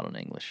 years. I'm out on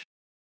English.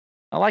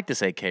 I like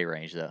this 8K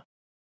range though.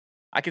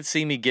 I could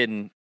see me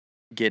getting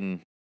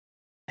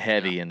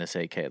heavy in this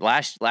 8K.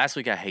 Last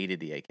week I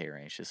hated the 8K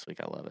range. This week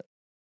I love it.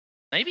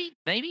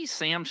 Maybe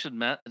Sam should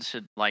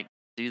like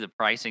do the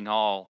pricing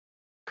all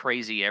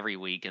crazy every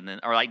week, and then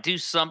or like do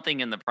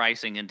something in the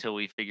pricing until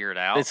we figure it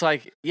out. It's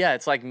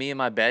like me and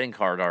my betting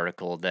card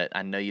article that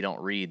I know you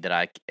don't read.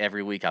 That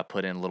every week I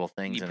put in little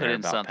things. You in put there in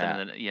about something,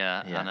 Pat.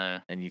 yeah, I know.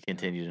 And you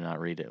continue to not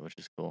read it, which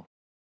is cool.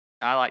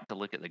 I like to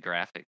look at the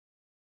graphic.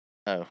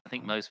 Oh, I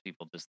think most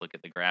people just look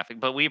at the graphic,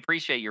 but we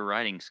appreciate your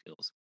writing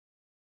skills.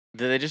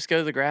 Do they just go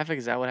to the graphic?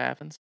 Is that what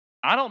happens?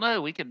 I don't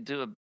know. We could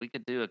do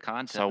a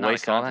contest. So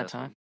waste all that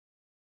time.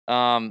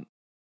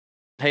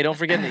 Hey, don't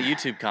forget in the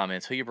YouTube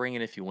comments who you're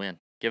bringing if you win.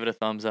 Give it a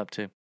thumbs up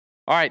too.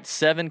 All right,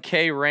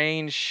 7K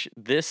range.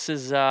 This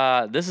is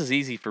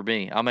easy for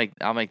me. I'll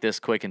make this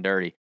quick and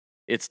dirty.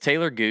 It's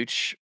Taylor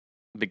Gooch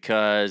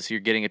because you're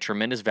getting a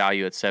tremendous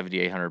value at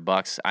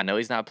 $7,800. I know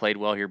he's not played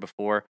well here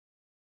before,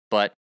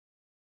 but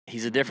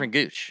he's a different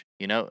Gooch.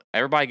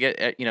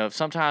 Everybody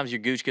sometimes your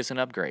Gooch gets an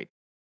upgrade,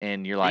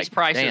 and you're like, these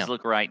prices damn.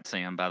 Look right,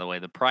 Sam. By the way,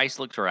 the price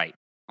looks right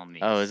on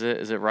these. Oh, is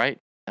it right?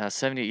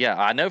 70. Yeah,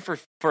 I know for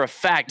a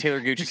fact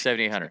Taylor Gooch is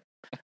 7,800.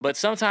 But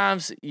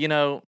sometimes you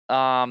do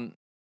a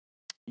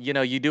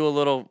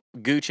little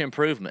Gooch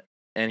improvement,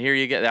 and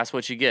that's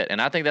what you get. And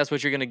I think that's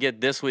what you're going to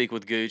get this week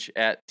with Gooch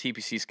at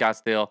TPC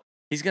Scottsdale.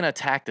 He's going to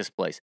attack this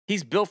place.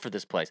 He's built for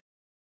this place.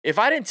 If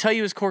I didn't tell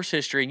you his course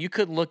history and you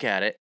couldn't look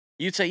at it,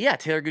 you'd say, yeah,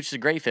 Taylor Gooch is a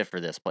great fit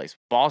for this place.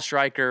 Ball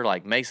striker,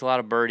 makes a lot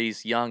of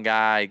birdies, young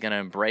guy, going to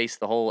embrace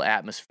the whole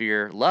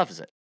atmosphere, loves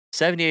it.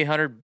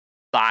 7,800,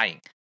 buying.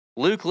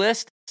 Luke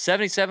List,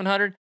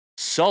 7,700,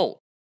 sold.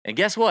 And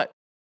guess what?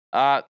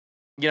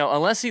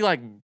 Unless he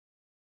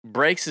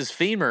breaks his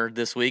femur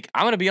this week,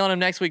 I'm going to be on him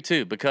next week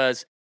too,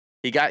 because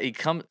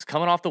coming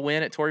off the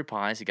win at Torrey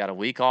Pines. He got a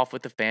week off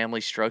with the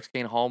family. Strokes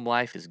gain home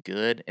life is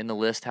good in the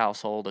List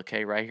household.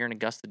 Okay, right here in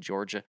Augusta,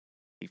 Georgia.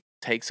 He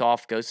takes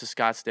off, goes to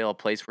Scottsdale, a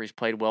place where he's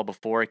played well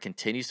before. He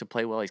continues to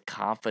play well. He's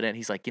confident.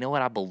 He's like, you know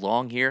what? I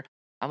belong here.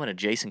 I'm going to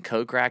Jason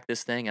Kokrak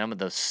this thing, and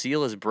the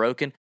seal is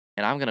broken,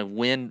 and I'm going to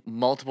win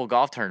multiple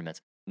golf tournaments.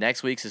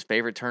 Next week's his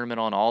favorite tournament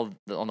on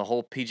the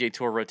whole PGA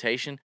Tour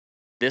rotation.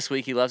 This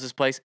week he loves this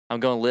place. I'm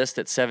going List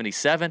at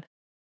 77,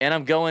 and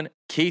I'm going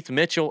Keith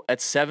Mitchell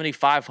at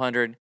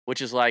 7,500,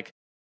 which is like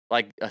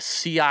a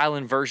Sea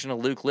Island version of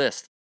Luke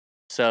List.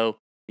 So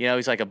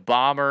he's like a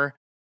bomber,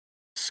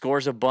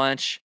 scores a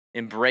bunch,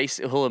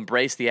 he'll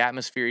embrace the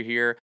atmosphere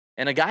here,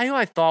 and a guy who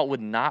I thought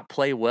would not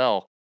play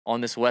well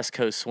on this West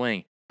Coast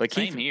swing. But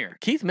Keith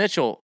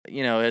Mitchell,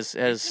 has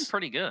he's been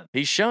pretty good.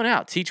 He's shown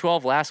out.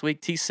 T12 last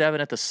week, T7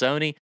 at the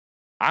Sony.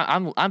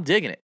 I'm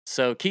digging it.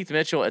 So Keith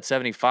Mitchell at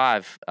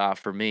 75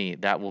 for me.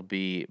 That will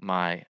be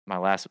my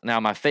last. Now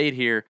my fade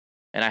here,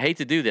 and I hate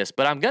to do this,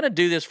 but I'm gonna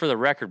do this for the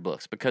record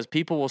books because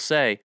people will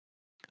say,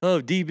 "Oh,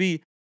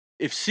 DB,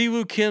 if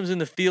Siwoo Kim's in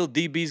the field,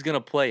 DB's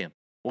gonna play him."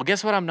 Well,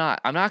 guess what? I'm not.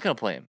 I'm not gonna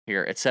play him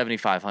here at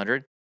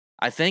 7,500.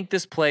 I think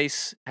this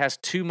place has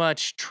too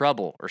much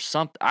trouble or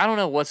something. I don't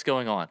know what's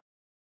going on.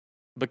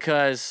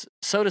 Because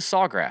so does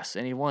Sawgrass,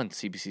 and he won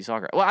CBC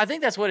Sawgrass. Well, I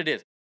think that's what it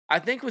is. I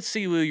think with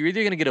Siwoo, you're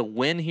either going to get a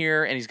win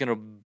here, and he's going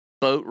to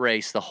boat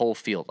race the whole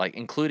field,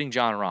 including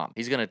Jon Rahm.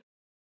 He's going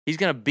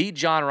to beat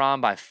Jon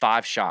Rahm by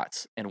 5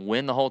 shots and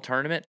win the whole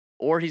tournament,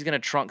 or he's going to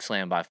trunk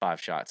slam by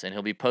 5 shots, and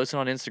he'll be posting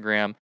on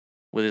Instagram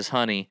with his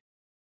honey,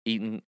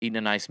 eating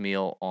a nice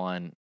meal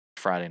on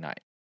Friday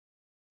night.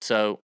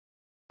 So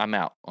I'm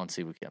out on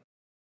Siwoo Kim.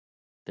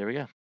 There we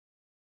go.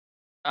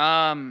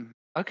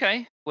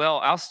 Okay. Well,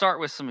 I'll start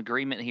with some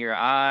agreement here.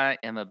 I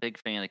am a big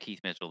fan of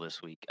Keith Mitchell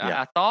this week.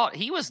 Yeah. I thought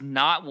he was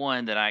not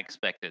one that I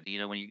expected.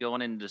 When you're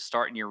going into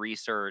starting your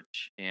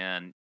research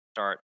and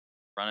start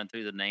running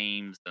through the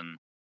names, and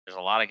there's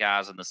a lot of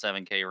guys in the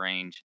 7K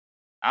range,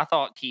 I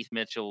thought Keith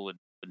Mitchell would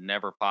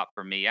never pop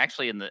for me.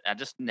 Actually, I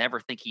just never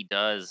think he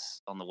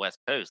does on the West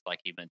Coast, like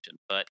you mentioned.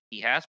 But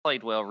he has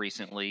played well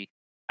recently.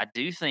 I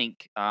do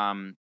think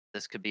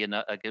this could be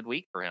a good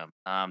week for him.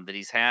 That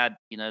he's had,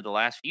 the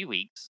last few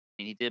weeks.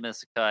 He did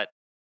miss a cut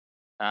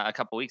a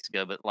couple weeks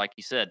ago, but like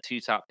you said,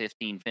 2 top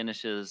 15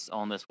 finishes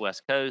on this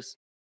West Coast.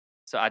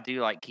 So I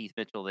do like Keith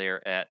Mitchell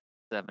there at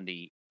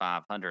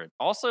 7,500.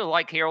 Also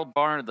like Harold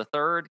Varner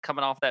III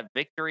coming off that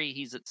victory.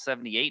 He's at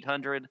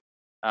 7,800.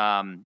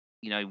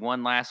 He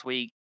won last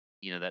week.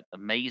 That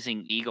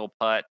amazing eagle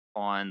putt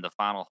on the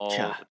final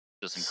hole,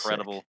 just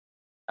incredible.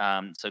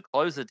 So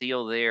close the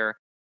deal there.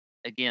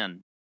 Again,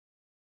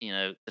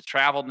 the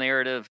travel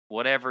narrative,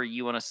 whatever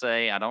you want to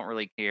say, I don't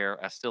really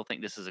care. I still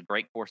think this is a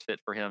great course fit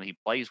for him. He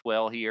plays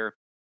well here.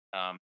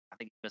 I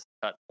think he missed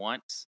a cut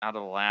once out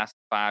of the last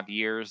 5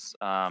 years.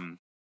 And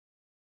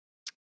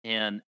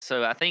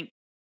so I think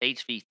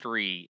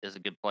HV3 is a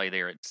good play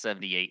there at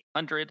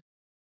 7,800.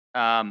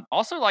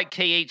 Also like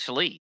KH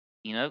Lee,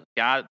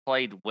 guy that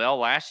played well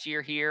last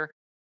year here.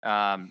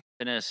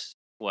 Finished,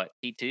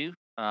 T2?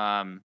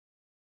 Something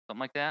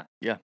like that?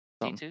 Yeah.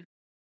 T2?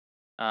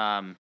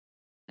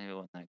 Maybe it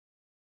wasn't that.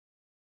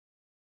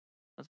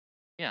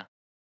 Yeah.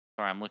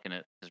 Sorry, I'm looking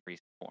at his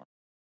recent form.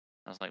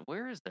 I was like,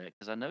 where is that?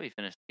 Because I know he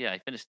finished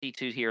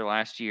T2 here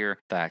last year.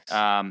 Facts.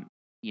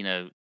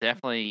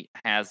 Definitely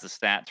has the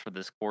stats for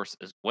this course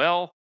as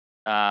well.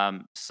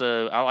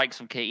 So I like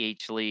some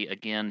KH Lee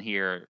again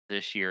here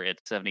this year at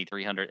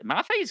 7,300.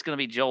 My fade is going to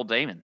be Joel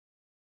Damon.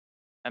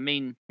 I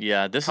mean,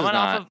 yeah, this is coming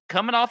off not. of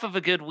coming off of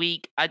a good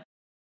week.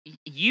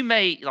 You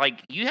may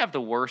you have the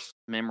worst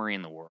memory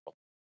in the world.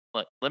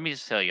 Look, let me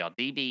just tell y'all,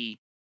 DB,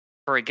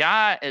 for a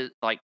guy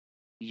like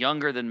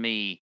younger than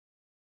me,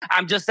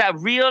 I'm just that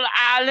real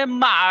island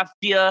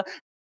mafia.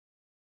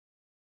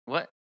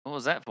 What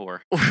was that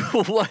for?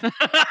 What?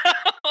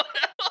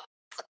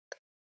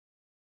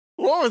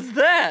 What was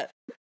that?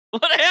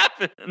 What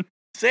happened?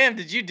 Sam,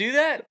 did you do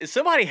that? Is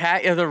somebody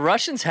Are the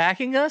Russians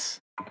hacking us?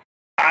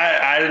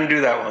 I didn't do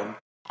that one.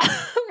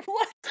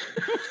 What?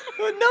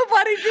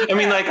 Nobody did. I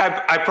mean, like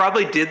I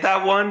probably did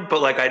that one,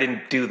 but like I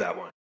didn't do that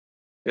one.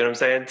 You know what I'm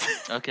saying?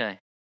 Okay.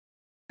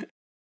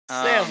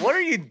 Sam, what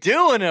are you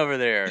doing over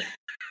there?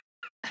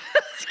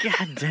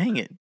 God dang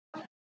it!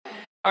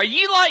 Are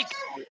you like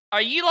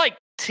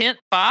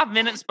 5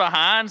 minutes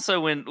behind?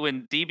 So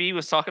when DB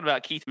was talking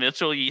about Keith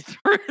Mitchell, you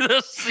threw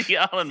the Sea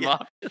Island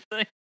Mafia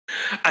thing.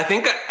 I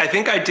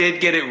think I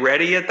did get it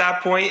ready at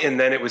that point, and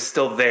then it was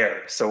still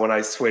there. So when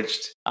I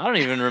switched, I don't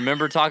even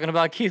remember talking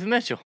about Keith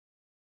Mitchell.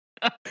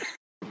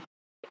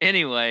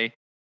 Anyway,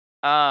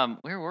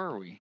 where were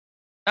we?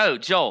 Oh,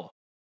 Joel.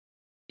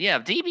 Yeah,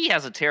 DB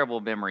has a terrible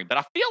memory, but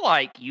I feel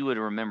like you would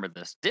remember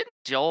this. Didn't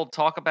Joel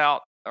talk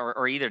about,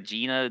 or either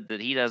Gino, that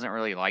he doesn't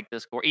really like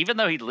this course, even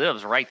though he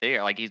lives right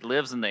there, like he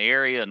lives in the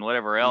area and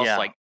whatever else. Yeah.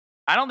 Like,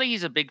 I don't think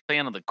he's a big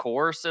fan of the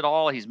course at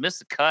all. He's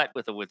missed a cut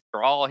with a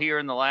withdrawal here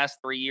in the last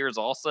 3 years.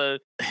 Also,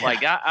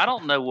 like I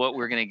don't know what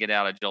we're gonna get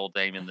out of Joel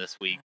Damon this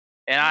week.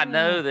 And I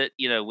know that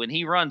when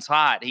he runs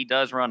hot, he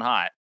does run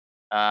hot,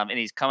 and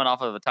he's coming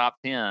off of a top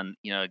 10.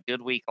 A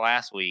good week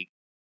last week.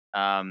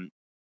 Yeah.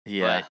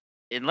 But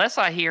unless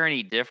I hear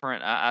any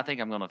different, I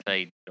think I'm going to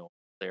fade Joel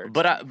there.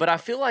 But I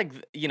feel like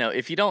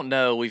if you don't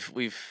know,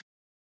 we've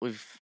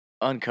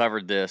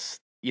uncovered this.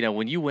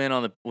 When you win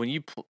on the when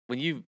you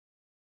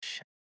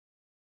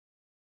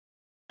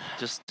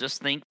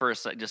just think for a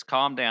sec, just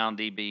calm down,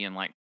 DB, and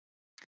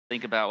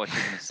think about what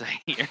you're going to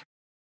say here.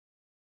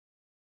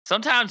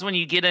 Sometimes when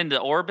you get into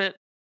orbit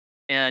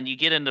and you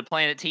get into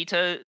Planet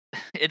Tito,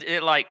 it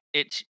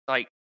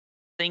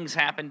things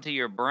happen to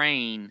your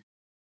brain,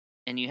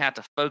 and you have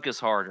to focus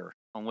harder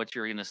on what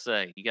you're gonna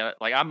say. You got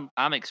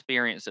I'm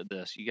experienced at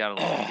this. You gotta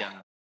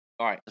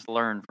all right, just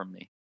learn from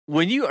me.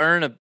 When you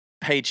earn a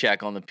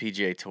paycheck on the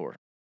PGA Tour,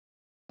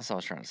 that's all I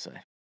was trying to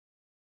say.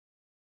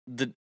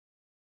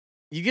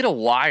 You get a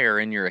wire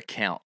in your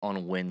account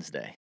on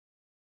Wednesday.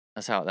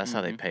 That's how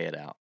they pay it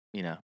out.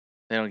 They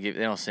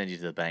don't send you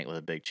to the bank with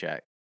a big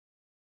check.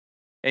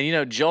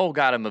 And Joel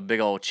got him a big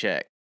old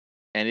check,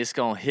 and it's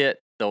gonna hit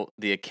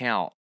the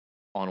account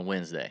on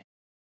Wednesday.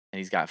 And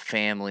he's got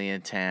family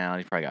in town.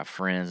 He's probably got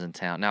friends in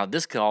town. Now,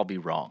 this could all be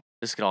wrong.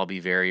 This could all be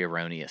very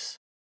erroneous.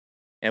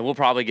 And we'll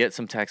probably get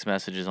some text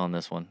messages on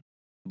this one.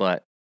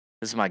 But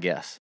this is my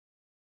guess.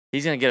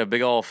 He's going to get a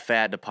big old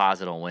fat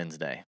deposit on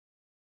Wednesday.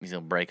 He's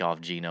going to break off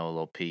Gino a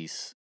little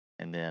piece.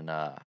 And then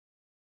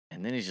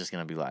he's just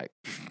going to be like,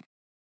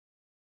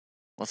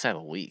 let's have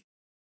a week,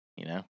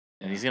 And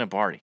he's going to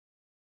party.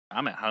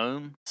 I'm at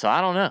home. So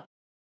I don't know.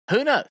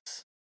 Who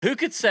knows? Who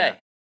could say? Yeah.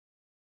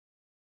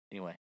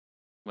 Anyway.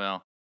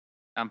 Well,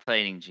 I'm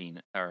fading Gino,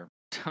 or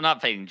I'm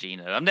not fading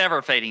Gino. I'm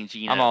never fading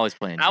Gino. I'm always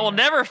playing Gino. I will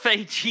never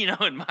fade Gino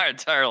in my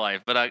entire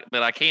life, but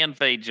I can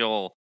fade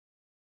Joel.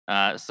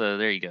 So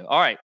there you go. All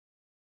right.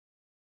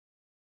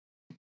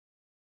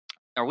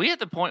 Are we at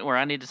the point where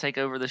I need to take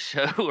over the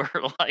show, or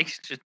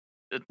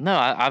No,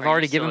 I've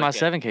already given my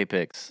 7K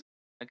picks.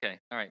 Okay.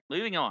 All right.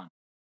 Moving on.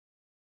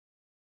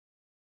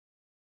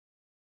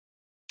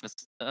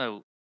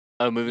 Moving on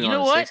to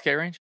the 6K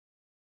range?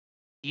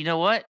 You know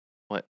what?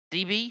 What?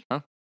 DB? Huh?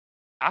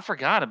 I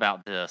forgot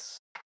about this.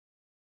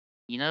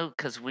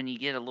 Because when you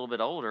get a little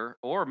bit older,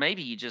 or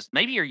maybe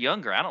you're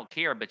younger, I don't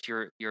care, but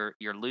you're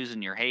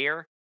losing your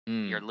hair,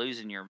 you're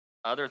losing your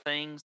other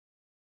things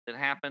that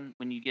happen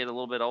when you get a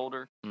little bit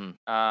older. But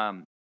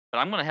I'm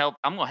gonna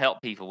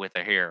help people with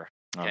their hair.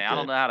 Okay, I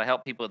don't know how to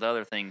help people with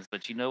other things,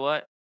 but you know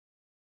what?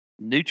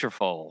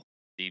 Nutrafol,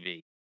 DB.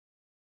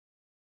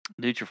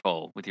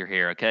 Nutrafol with your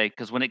hair, okay?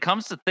 Because when it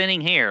comes to thinning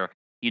hair,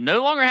 you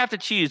no longer have to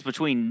choose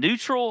between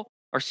neutral.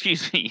 All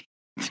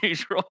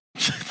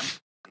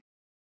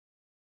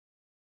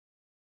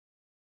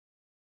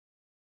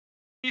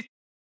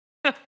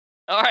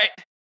right,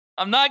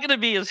 I'm not gonna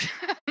be as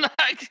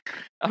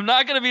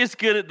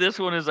good at this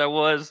one as I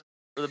was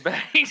for the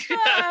betting show.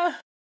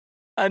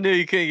 I knew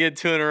you couldn't get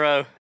 2 in a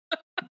row.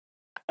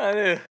 I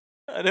knew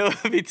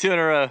it would be 2 in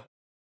a row.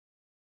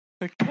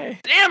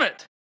 Okay. Damn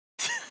it!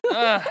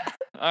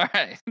 All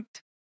right.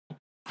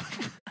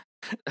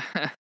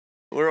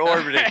 We're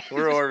orbiting. Right.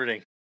 We're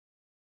orbiting.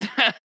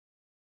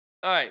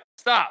 All right,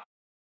 stop.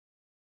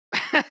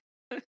 Okay.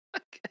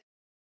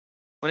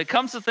 When it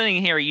comes to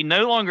thinning hair, you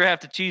no longer have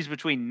to choose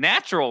between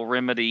natural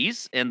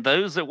remedies and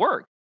those that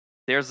work.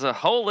 There's a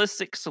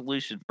holistic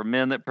solution for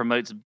men that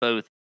promotes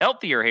both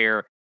healthier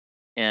hair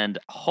and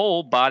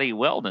whole body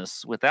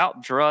wellness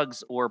without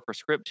drugs or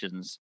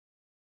prescriptions.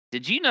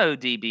 Did you know,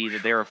 DB,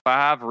 that there are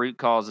 5 root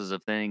causes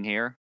of thinning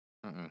hair?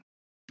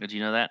 Did you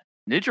know that?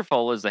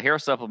 Nutrafol is the hair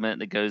supplement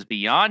that goes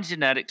beyond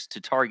genetics to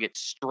target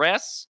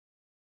stress,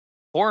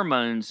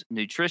 hormones,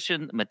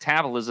 nutrition,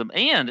 metabolism,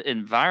 and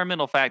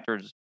environmental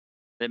factors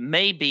that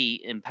may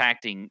be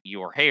impacting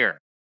your hair.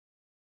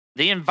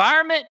 The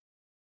environment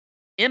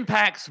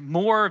impacts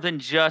more than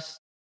just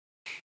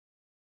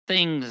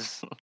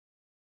things.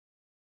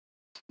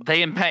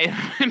 They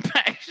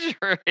impact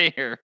your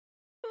hair.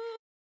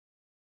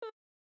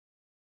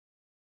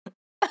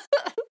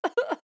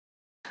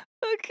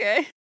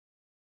 Okay.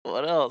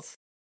 What else?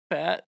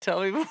 Pat,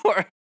 tell me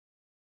more.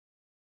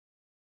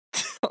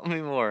 Tell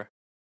me more.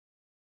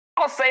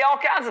 I'll say all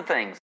kinds of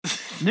things.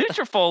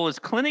 Nutrafol is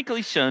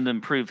clinically shown to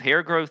improve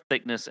hair growth,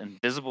 thickness, and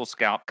visible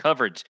scalp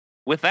coverage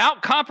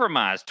without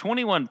compromise.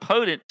 21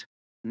 potent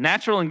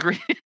natural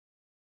ingredients.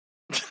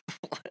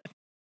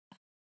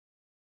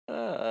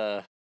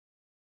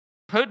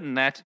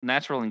 Potent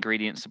natural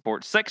ingredients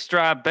support sex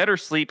drive, better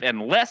sleep,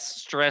 and less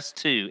stress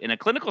too. In a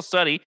clinical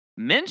study,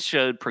 men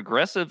showed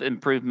progressive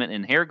improvement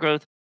in hair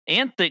growth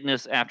and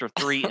thickness after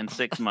 3 and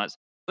 6 months.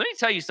 Let me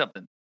tell you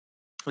something.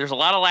 There's a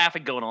lot of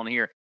laughing going on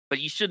here, but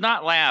you should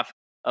not laugh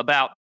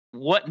about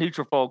what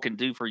Nutrafol can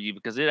do for you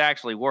because it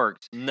actually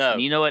works. No.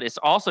 And you know what? It's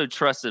also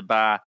trusted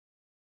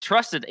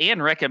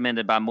and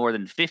recommended by more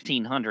than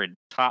 1,500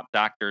 top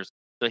doctors.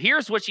 So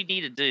here's what you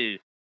need to do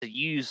to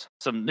use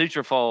some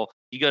Nutrafol.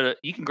 You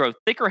can grow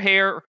thicker,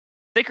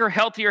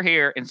 healthier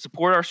hair, and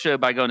support our show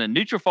by going to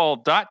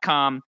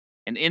Nutrafol.com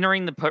and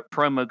entering the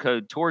promo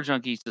code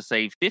TourJunkies to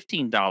save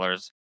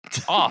 $15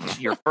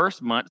 off your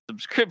first month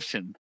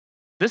subscription.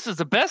 This is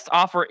the best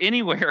offer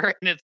anywhere,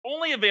 and it's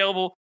only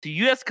available to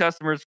U.S.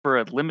 customers for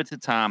a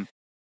limited time.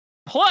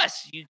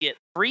 Plus, you get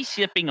free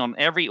shipping on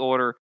every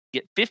order.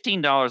 Get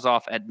 $15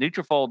 off at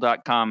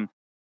Nutrafol.com.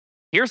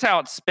 Here's how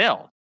it's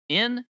spelled.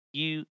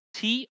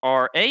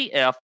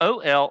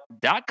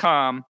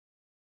 Nutrafol.com.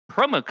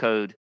 Promo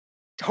code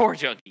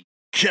TourJunkie.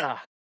 God.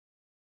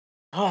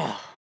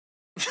 Oh.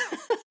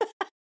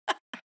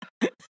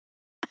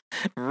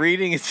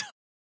 Reading is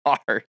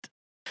hard.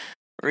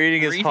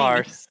 Reading is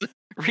hard.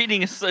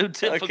 Reading is so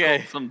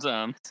difficult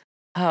sometimes.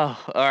 Oh,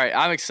 all right.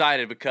 I'm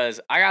excited because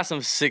I got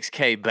some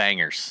 6K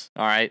bangers.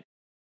 All right.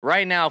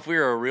 Right now, if we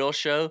were a real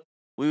show,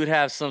 we would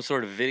have some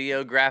sort of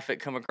video graphic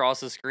come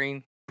across the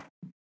screen.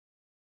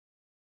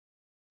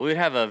 We would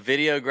have a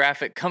video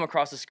graphic come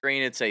across the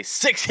screen and say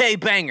 6K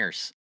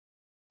bangers.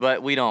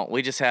 But we don't.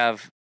 We just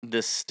have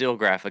this still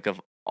graphic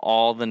of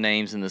all the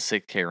names in the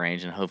 6K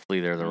range, and hopefully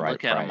they're the right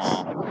price. Look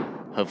at them all.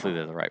 Hopefully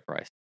they're the right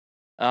price.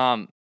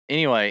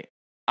 Anyway,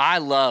 I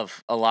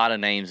love a lot of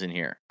names in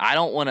here. I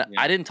don't want to.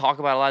 Yeah. I didn't talk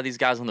about a lot of these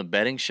guys on the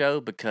betting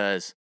show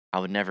because I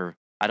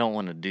don't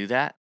want to do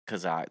that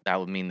because that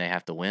would mean they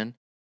have to win.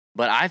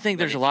 But I think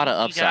there's a lot of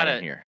upside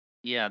in here.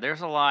 Yeah,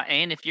 there's a lot.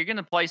 And if you're going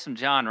to play some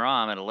John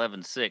Rahm at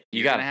 11-6,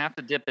 you're going to have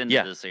to dip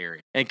into this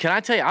area. And can I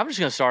tell you, I'm just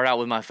going to start out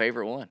with my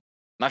favorite one.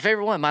 My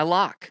favorite one, my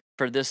lock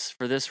for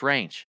this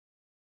range.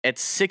 At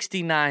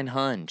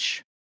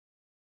 6,900.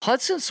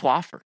 Hudson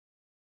Swafford.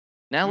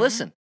 Now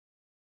listen,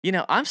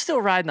 I'm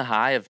still riding the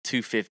high of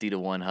 250 to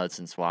 1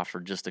 Hudson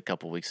Swafford just a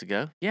couple weeks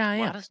ago. Yeah, I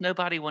am. Why does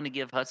nobody want to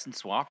give Hudson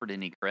Swafford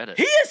any credit?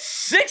 He is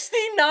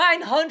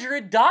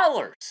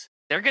 $6,900.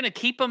 They're going to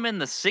keep him in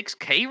the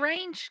 6K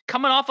range?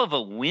 Coming off of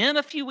a win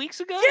a few weeks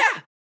ago?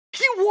 Yeah.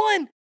 He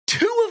won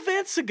 2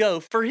 events ago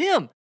for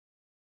him.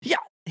 Yeah.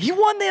 He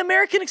won the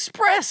American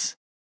Express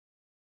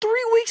 3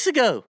 weeks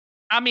ago.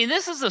 I mean,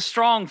 this is a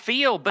strong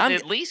field, but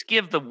at least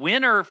give the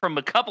winner from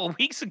a couple of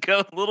weeks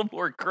ago a little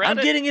more credit. I'm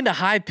getting into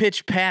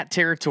high-pitched Pat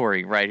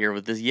territory right here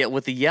with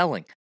the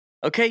yelling.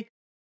 Okay?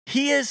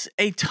 He is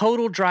a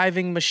total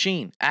driving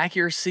machine,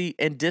 accuracy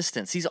and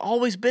distance. He's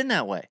always been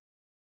that way.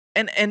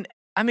 And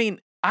I mean,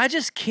 I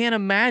just can't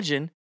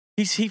imagine.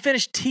 He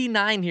finished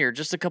T9 here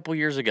just a couple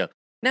years ago.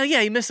 Now,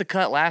 yeah, he missed a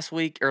cut last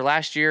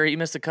year. He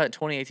missed a cut in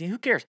 2018. Who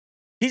cares?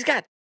 He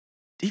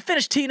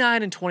finished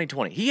T9 in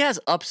 2020. He has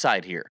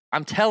upside here.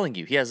 I'm telling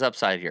you, he has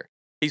upside here.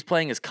 He's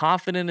playing as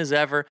confident as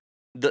ever.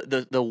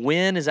 The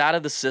win is out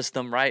of the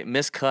system, right?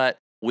 Miscut,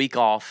 week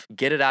off.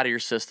 Get it out of your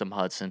system,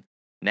 Hudson.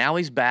 Now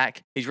he's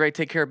back. He's ready to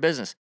take care of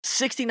business.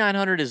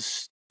 6,900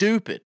 is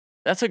stupid.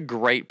 That's a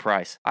great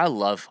price. I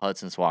love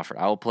Hudson Swafford.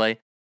 I will play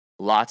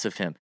lots of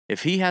him.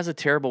 If he has a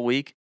terrible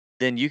week,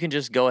 then you can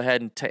just go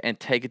ahead and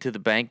take it to the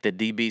bank that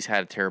DB's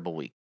had a terrible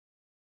week.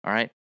 All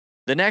right?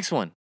 The next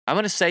one. I'm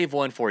going to save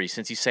one for you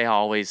since you say I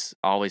always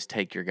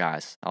take your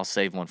guys. I'll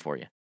save one for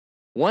you.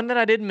 One that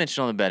I didn't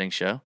mention on the betting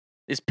show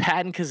is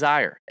Patton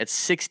Kizzire at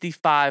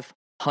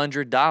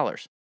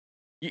 $6,500.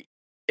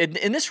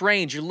 In this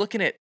range, you're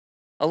looking at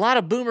a lot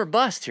of boomer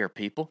bust here,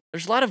 people.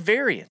 There's a lot of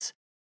variance.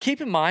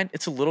 Keep in mind,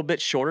 it's a little bit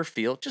shorter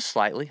field, just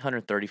slightly,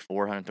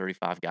 134,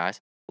 135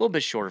 guys. A little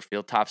bit shorter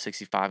field, top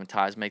 65 and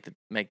ties make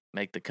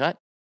the cut.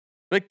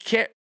 But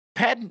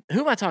Patton,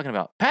 who am I talking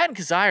about? Patton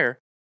Kizzire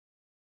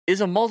is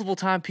a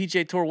multiple-time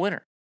PGA Tour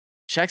winner.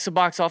 Checks the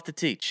box off the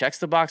tee. Checks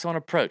the box on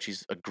approach.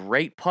 He's a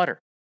great putter.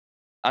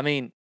 I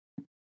mean,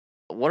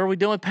 what are we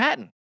doing with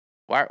Patton?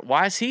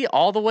 Why is he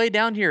all the way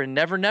down here in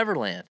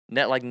Neverland?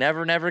 Never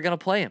going to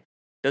play him.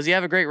 Does he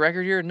have a great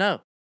record here?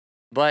 No.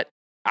 But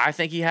I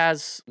think he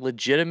has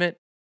legitimate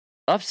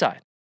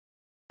upside.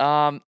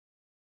 And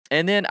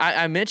then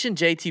I mentioned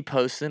JT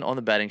Poston on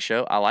the betting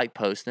show. I like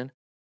Poston,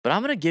 but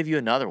I'm going to give you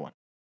another one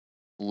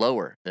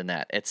lower than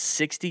that at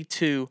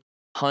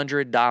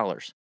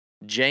 $6,200.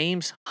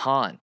 James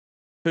Hahn,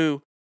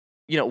 who,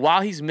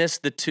 while he's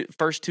missed the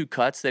first two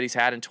cuts that he's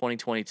had in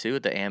 2022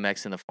 at the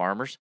Amex and the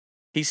Farmers,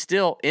 he's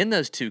still in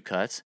those two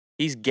cuts.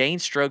 He's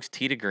gained strokes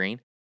tee to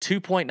green,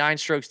 2.9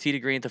 strokes tee to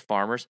green at the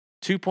Farmers,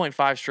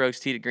 2.5 strokes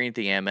tee to green at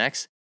the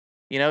Amex.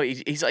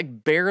 He's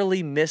like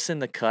barely missing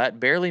the cut,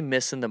 barely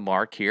missing the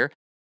mark here.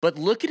 But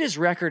look at his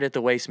record at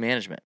the Waste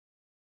Management.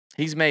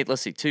 He's made,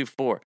 2,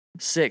 4,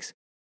 6,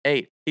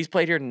 8. He's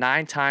played here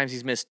 9 times.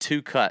 He's missed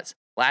 2 cuts.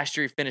 Last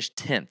year, he finished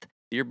 10th.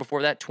 The year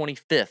before that,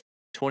 25th.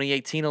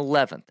 2018,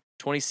 11th.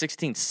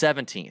 2016,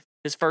 17th.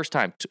 His first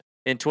time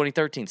in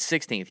 2013,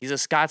 16th. He's a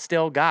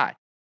Scottsdale guy.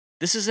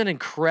 This is an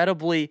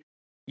incredibly,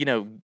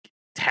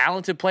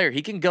 talented player.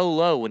 He can go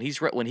low when he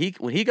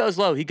goes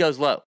low, he goes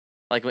low.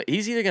 Like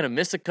he's either going to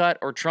miss a cut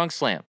or trunk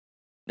slam.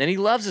 And he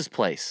loves his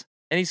place.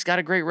 And he's got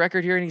a great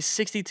record here, and he's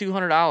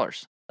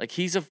 $6,200. Like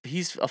he's a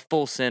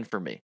full send for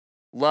me.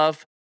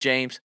 Love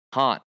James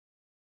Hahn.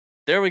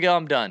 There we go.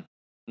 I'm done.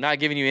 I'm not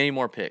giving you any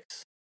more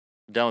picks.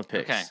 I'm done with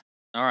picks. Okay.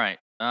 All right.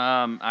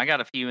 I got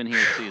a few in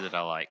here too that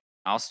I like.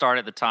 I'll start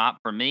at the top.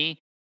 For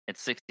me,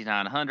 it's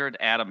 6,900.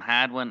 Adam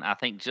Hadwin. I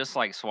think just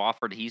like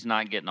Swafford, he's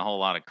not getting a whole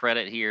lot of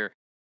credit here.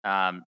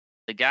 The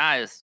guy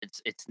is.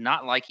 It's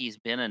not like he's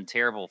been in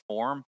terrible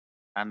form.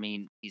 I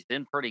mean, he's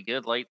been pretty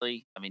good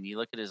lately. I mean, you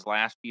look at his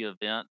last few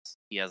events.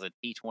 He has a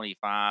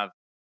T25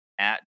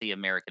 at the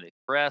American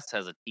Express,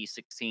 has a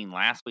T16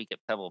 last week at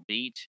Pebble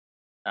Beach.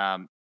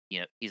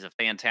 He's a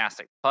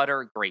fantastic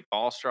putter, great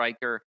ball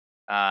striker.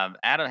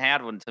 Adam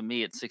Hadwin, to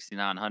me, at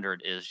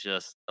 6,900 is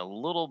just a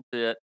little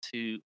bit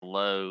too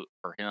low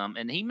for him.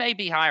 And he may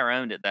be higher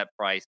owned at that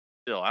price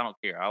still. I don't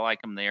care. I like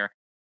him there.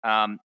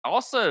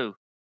 Also,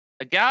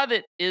 a guy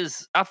that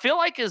is, I feel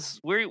like is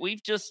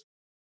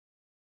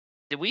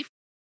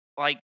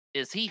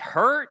is he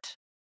hurt?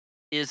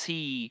 Is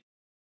he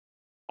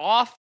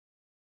off,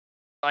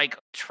 like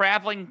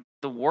traveling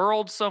the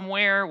world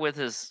somewhere with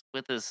his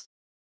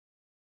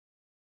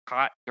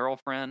hot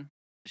girlfriend?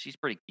 She's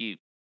pretty cute.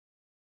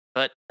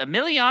 But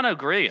Emiliano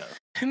Grillo.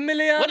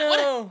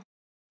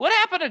 What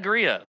happened to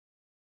Grillo?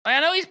 I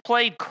know he's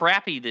played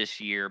crappy this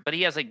year, but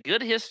he has a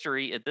good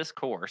history at this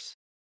course.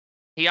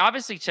 He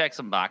obviously checks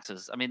some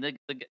boxes. I mean,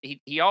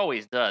 he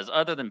always does.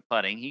 Other than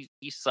putting, he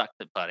sucked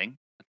at putting.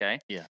 Okay.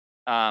 Yeah.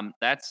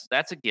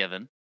 That's a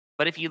given.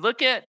 But if you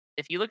look at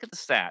the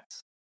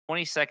stats,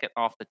 22nd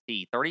off the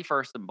tee,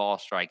 31st in ball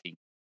striking,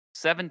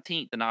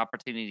 17th in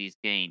opportunities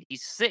gained.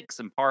 He's 6th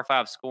in par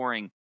 5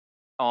 scoring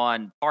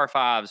on par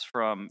 5s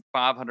from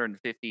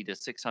 550 to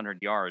 600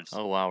 yards.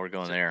 Oh wow, we're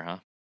going there, huh?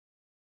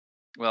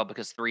 Well,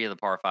 because 3 of the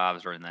par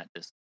 5s are in that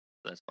distance.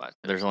 That's why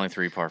there's only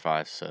 3 par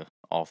 5s, so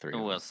all 3.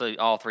 Well, so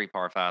all 3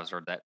 par 5s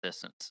are that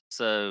distance.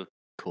 So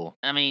cool.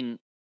 I mean,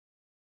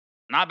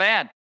 not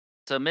bad.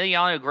 So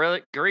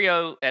Emiliano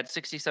Grillo at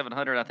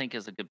 6,700, I think,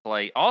 is a good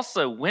play.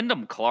 Also,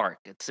 Wyndham Clark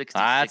at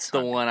 6,600. That's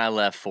the one I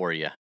left for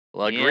you.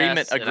 Well,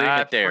 agreement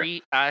there.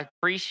 I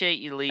appreciate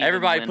you leaving.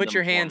 Everybody, put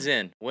your hands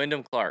in.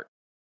 Wyndham Clark.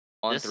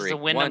 On this 3. Is a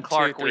Wyndham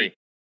Clark week.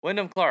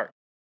 Wyndham Clark.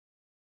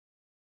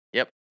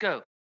 Yep.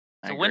 Go.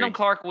 It's a Wyndham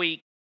Clark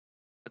week.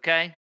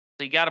 Okay?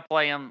 So you got to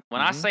play him.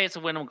 When I say it's a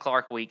Wyndham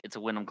Clark week, it's a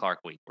Wyndham Clark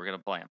week. We're going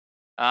to play him.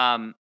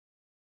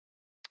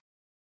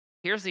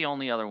 Here's the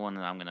only other one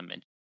that I'm going to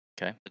mention.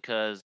 Okay.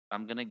 Because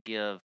I'm going to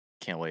give.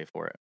 Can't wait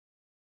for it.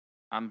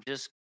 I'm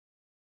just.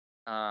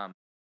 Where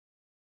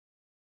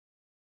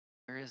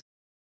is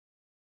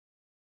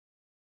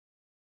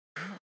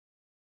it?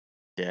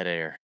 Dead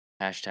air.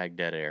 Hashtag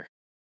dead air.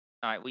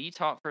 All right. Will you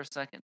talk for a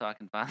second so I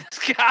can find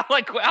this guy?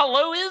 Like, how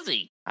low is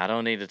he? I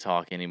don't need to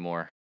talk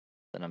anymore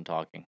than I'm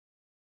talking.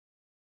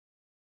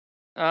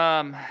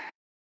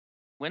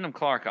 Wyndham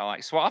Clark, I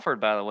like. Swafford,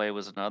 by the way,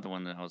 was another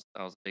one that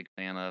I was a big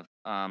fan of.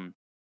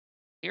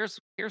 Here's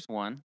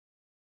one.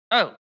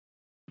 Oh,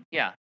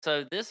 yeah.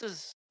 So this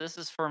is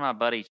for my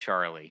buddy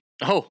Charlie.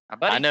 Oh,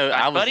 I know.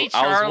 I was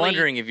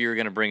wondering if you were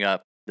going to bring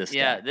up this.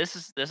 Yeah, guy.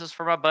 this is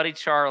for my buddy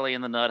Charlie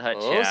in the Nut Hut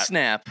chat. Oh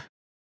snap!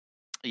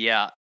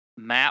 Yeah,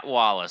 Matt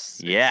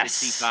Wallace. Yes,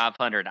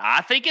 6,500.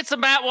 I think it's a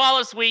Matt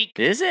Wallace week.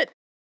 Is it?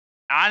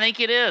 I think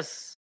it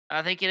is.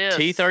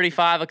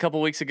 T35 a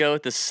couple weeks ago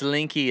at the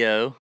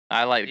Slinkio.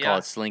 I like to call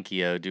it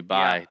Slinkio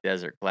Dubai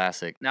Desert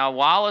Classic. Now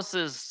Wallace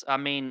is. I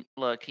mean,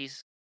 look,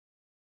 he's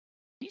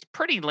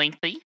pretty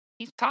lengthy.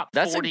 He's top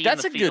 40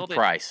 That's a good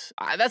price.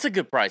 That's a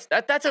good price.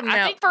 That's a.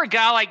 I think for a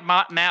guy like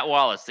Matt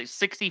Wallace, it's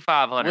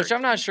 6,500. Which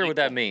I'm not sure what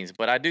that means,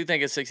 but I do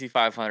think it's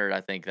 6,500.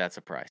 I think that's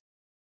a price.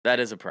 That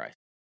is a price.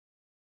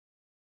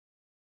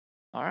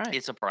 All right,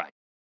 it's a price.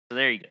 So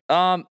there you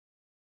go.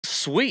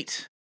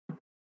 Sweet.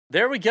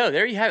 There we go.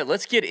 There you have it.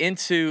 Let's get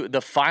into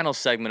the final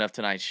segment of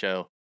tonight's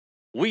show.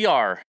 We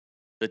are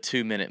the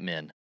 2-Minute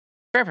Men.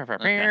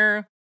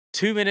 Okay.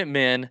 2-minute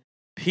men,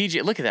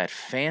 PG. Look at that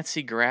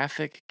fancy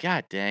graphic.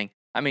 God dang.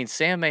 I mean,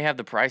 Sam may have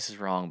the prices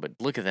wrong, but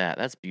look at that.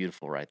 That's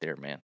beautiful right there,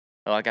 man.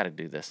 Oh, I got to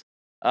do this.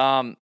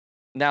 Now,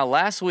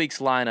 last week's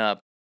lineup,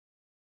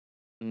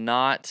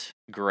 not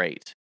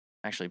great.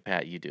 Actually,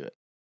 Pat, you do it.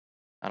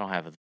 I don't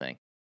have a thing.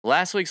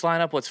 Last week's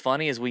lineup, what's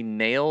funny is we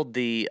nailed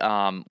the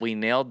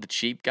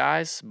cheap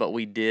guys, but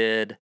we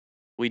did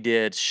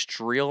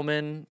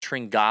Streelman,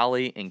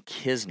 Tringali, and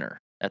Kisner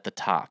at the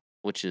top,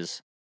 which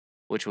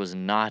was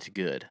not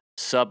good.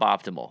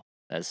 Suboptimal,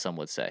 as some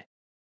would say.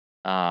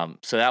 So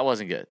that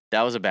wasn't good.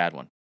 That was a bad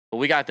one. But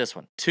we got this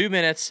one. 2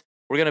 minutes.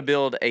 We're going to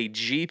build a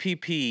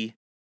GPP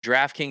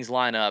DraftKings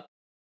lineup.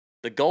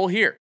 The goal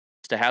here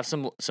is to have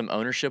some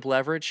ownership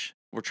leverage.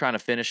 We're trying to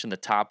finish in the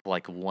top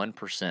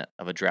 1%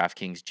 of a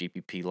DraftKings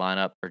GPP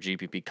lineup or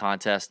GPP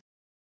contest.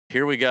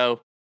 Here we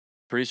go.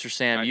 Producer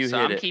Sam, right, you so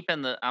hit I'm it.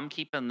 I'm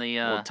keeping the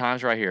Well,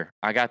 time's right here.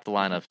 I got the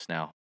lineups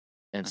now.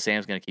 And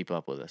Sam's going to keep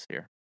up with us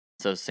here.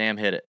 So Sam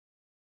hit it.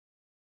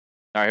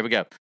 All right, here we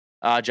go.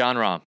 John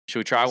Rahm. Should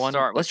we try one?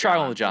 Let's try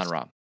one with John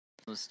Rahm.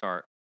 Let's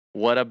start.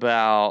 What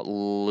about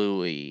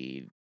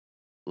Louis?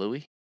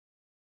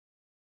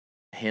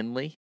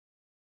 Henley?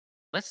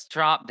 Let's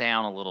drop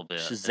down a little bit.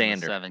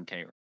 Xander.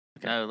 7K.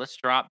 Okay. No, let's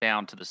drop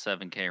down to the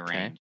 7K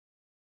range.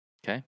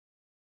 Okay.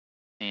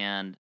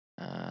 And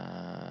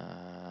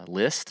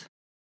List?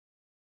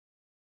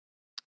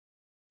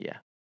 Yeah.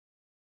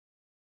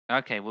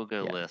 Okay, we'll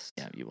go List.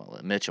 Yeah, you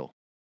want Mitchell.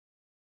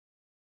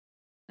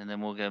 And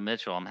then we'll go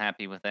Mitchell. I'm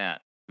happy with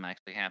that. I'm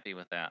actually happy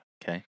with that.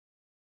 Okay.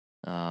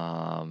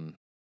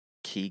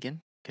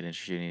 Keegan? Could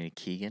interest you in any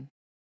Keegan?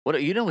 What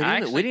we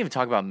didn't even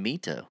talk about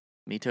Mito.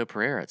 Mito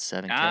Pereira at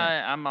 7K.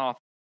 I'm off.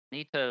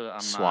 Mito, I'm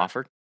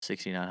Swafford,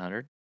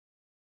 6,900.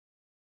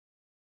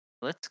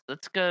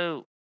 Let's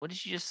go. What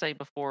did you just say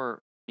before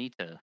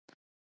Mito?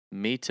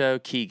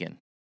 Mito Keegan.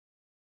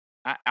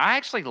 I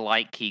actually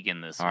like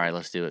Keegan this All right, week.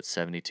 let's do it.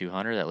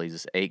 7,200. That leaves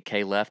us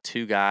 8K left.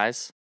 2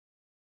 guys.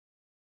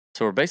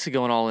 So we're basically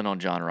going all in on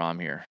John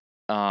Rahm here.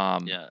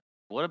 Yeah.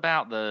 What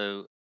about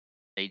the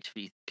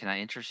HV? Can I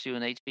interest you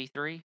in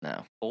HV3?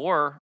 No.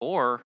 Or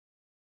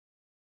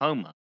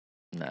Homa?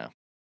 No.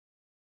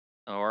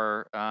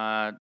 Or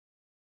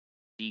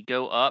do you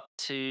go up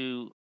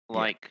to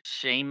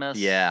Seamus?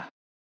 Yeah.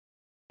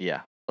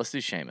 Let's do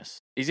Seamus.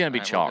 He's gonna be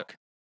chalk.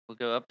 We'll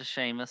go up to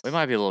Seamus. We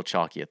might be a little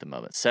chalky at the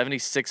moment.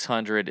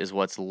 7,600 is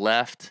what's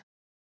left.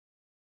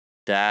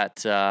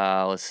 That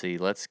let's see.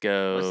 Let's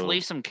go. Let's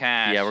leave some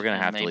cash. Yeah, we're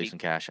gonna have to leave some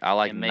cash. I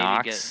like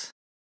Knox.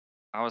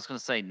 I was gonna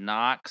say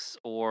Knox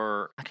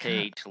or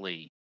KH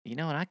Lee. You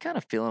know what? I kind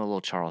of feeling a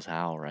little Charles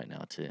Howell right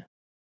now too.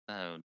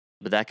 Oh.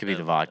 But that could be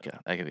the vodka.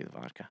 That could be the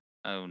vodka.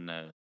 Oh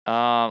no.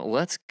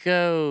 Let's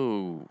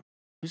go.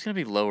 Who's gonna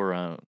be lower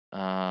owned?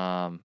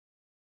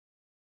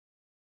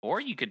 Or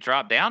you could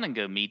drop down and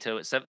go Mito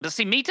at 7. But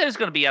see, Mito's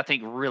going to be, I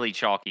think, really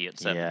chalky at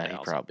 7,000. Yeah,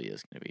 he probably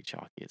is going to be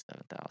chalky at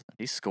 7,000.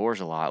 He scores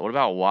a lot. What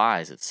about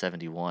Wise at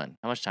 71?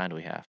 How much time do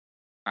we have?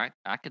 All right,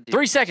 I could do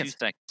 3 seconds. 2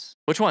 seconds.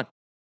 Which one?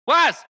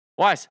 Wise.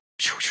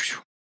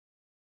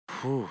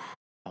 Whew,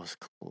 that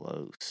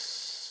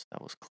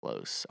was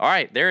close. All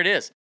right, there it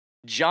is.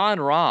 John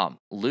Rahm,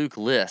 Luke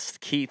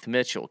List, Keith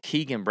Mitchell,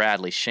 Keegan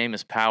Bradley,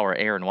 Seamus Power,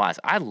 Aaron Wise.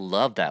 I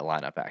love that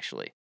lineup,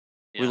 actually.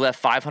 Yeah. We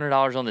left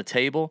 $500 on the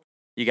table.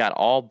 You got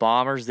all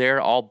bombers there,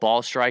 all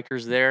ball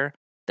strikers there.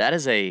 I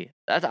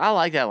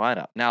like that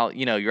lineup. Now,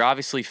 you're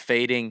obviously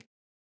fading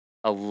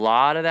a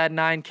lot of that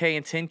 9K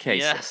and 10K.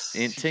 Yes.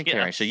 In 10K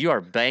range. So you are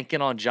banking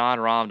on John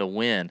Rahm to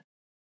win.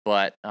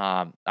 But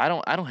I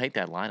don't hate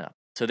that lineup.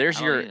 So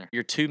there's your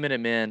 2-minute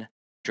men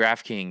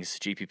DraftKings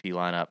GPP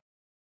lineup.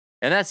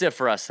 And that's it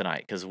for us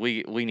tonight because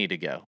we need to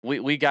go.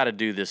 We got to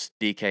do this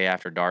DK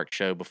After Dark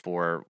show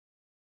before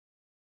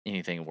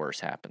anything worse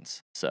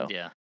happens. So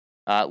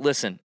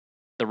listen.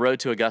 The Road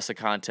to Augusta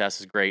contest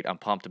is great. I'm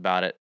pumped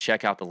about it.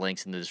 Check out the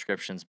links in the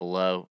descriptions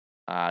below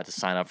to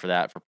sign up for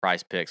that for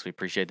Prize Picks. We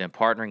appreciate them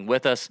partnering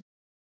with us.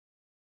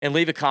 And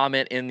leave a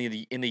comment in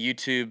the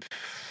YouTube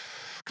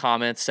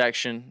comments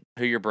section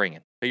who you're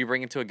bringing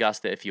to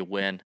Augusta if you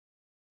win.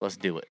 Let's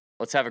do it.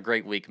 Let's have a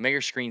great week. May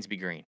your screens be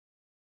green.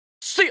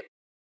 See ya.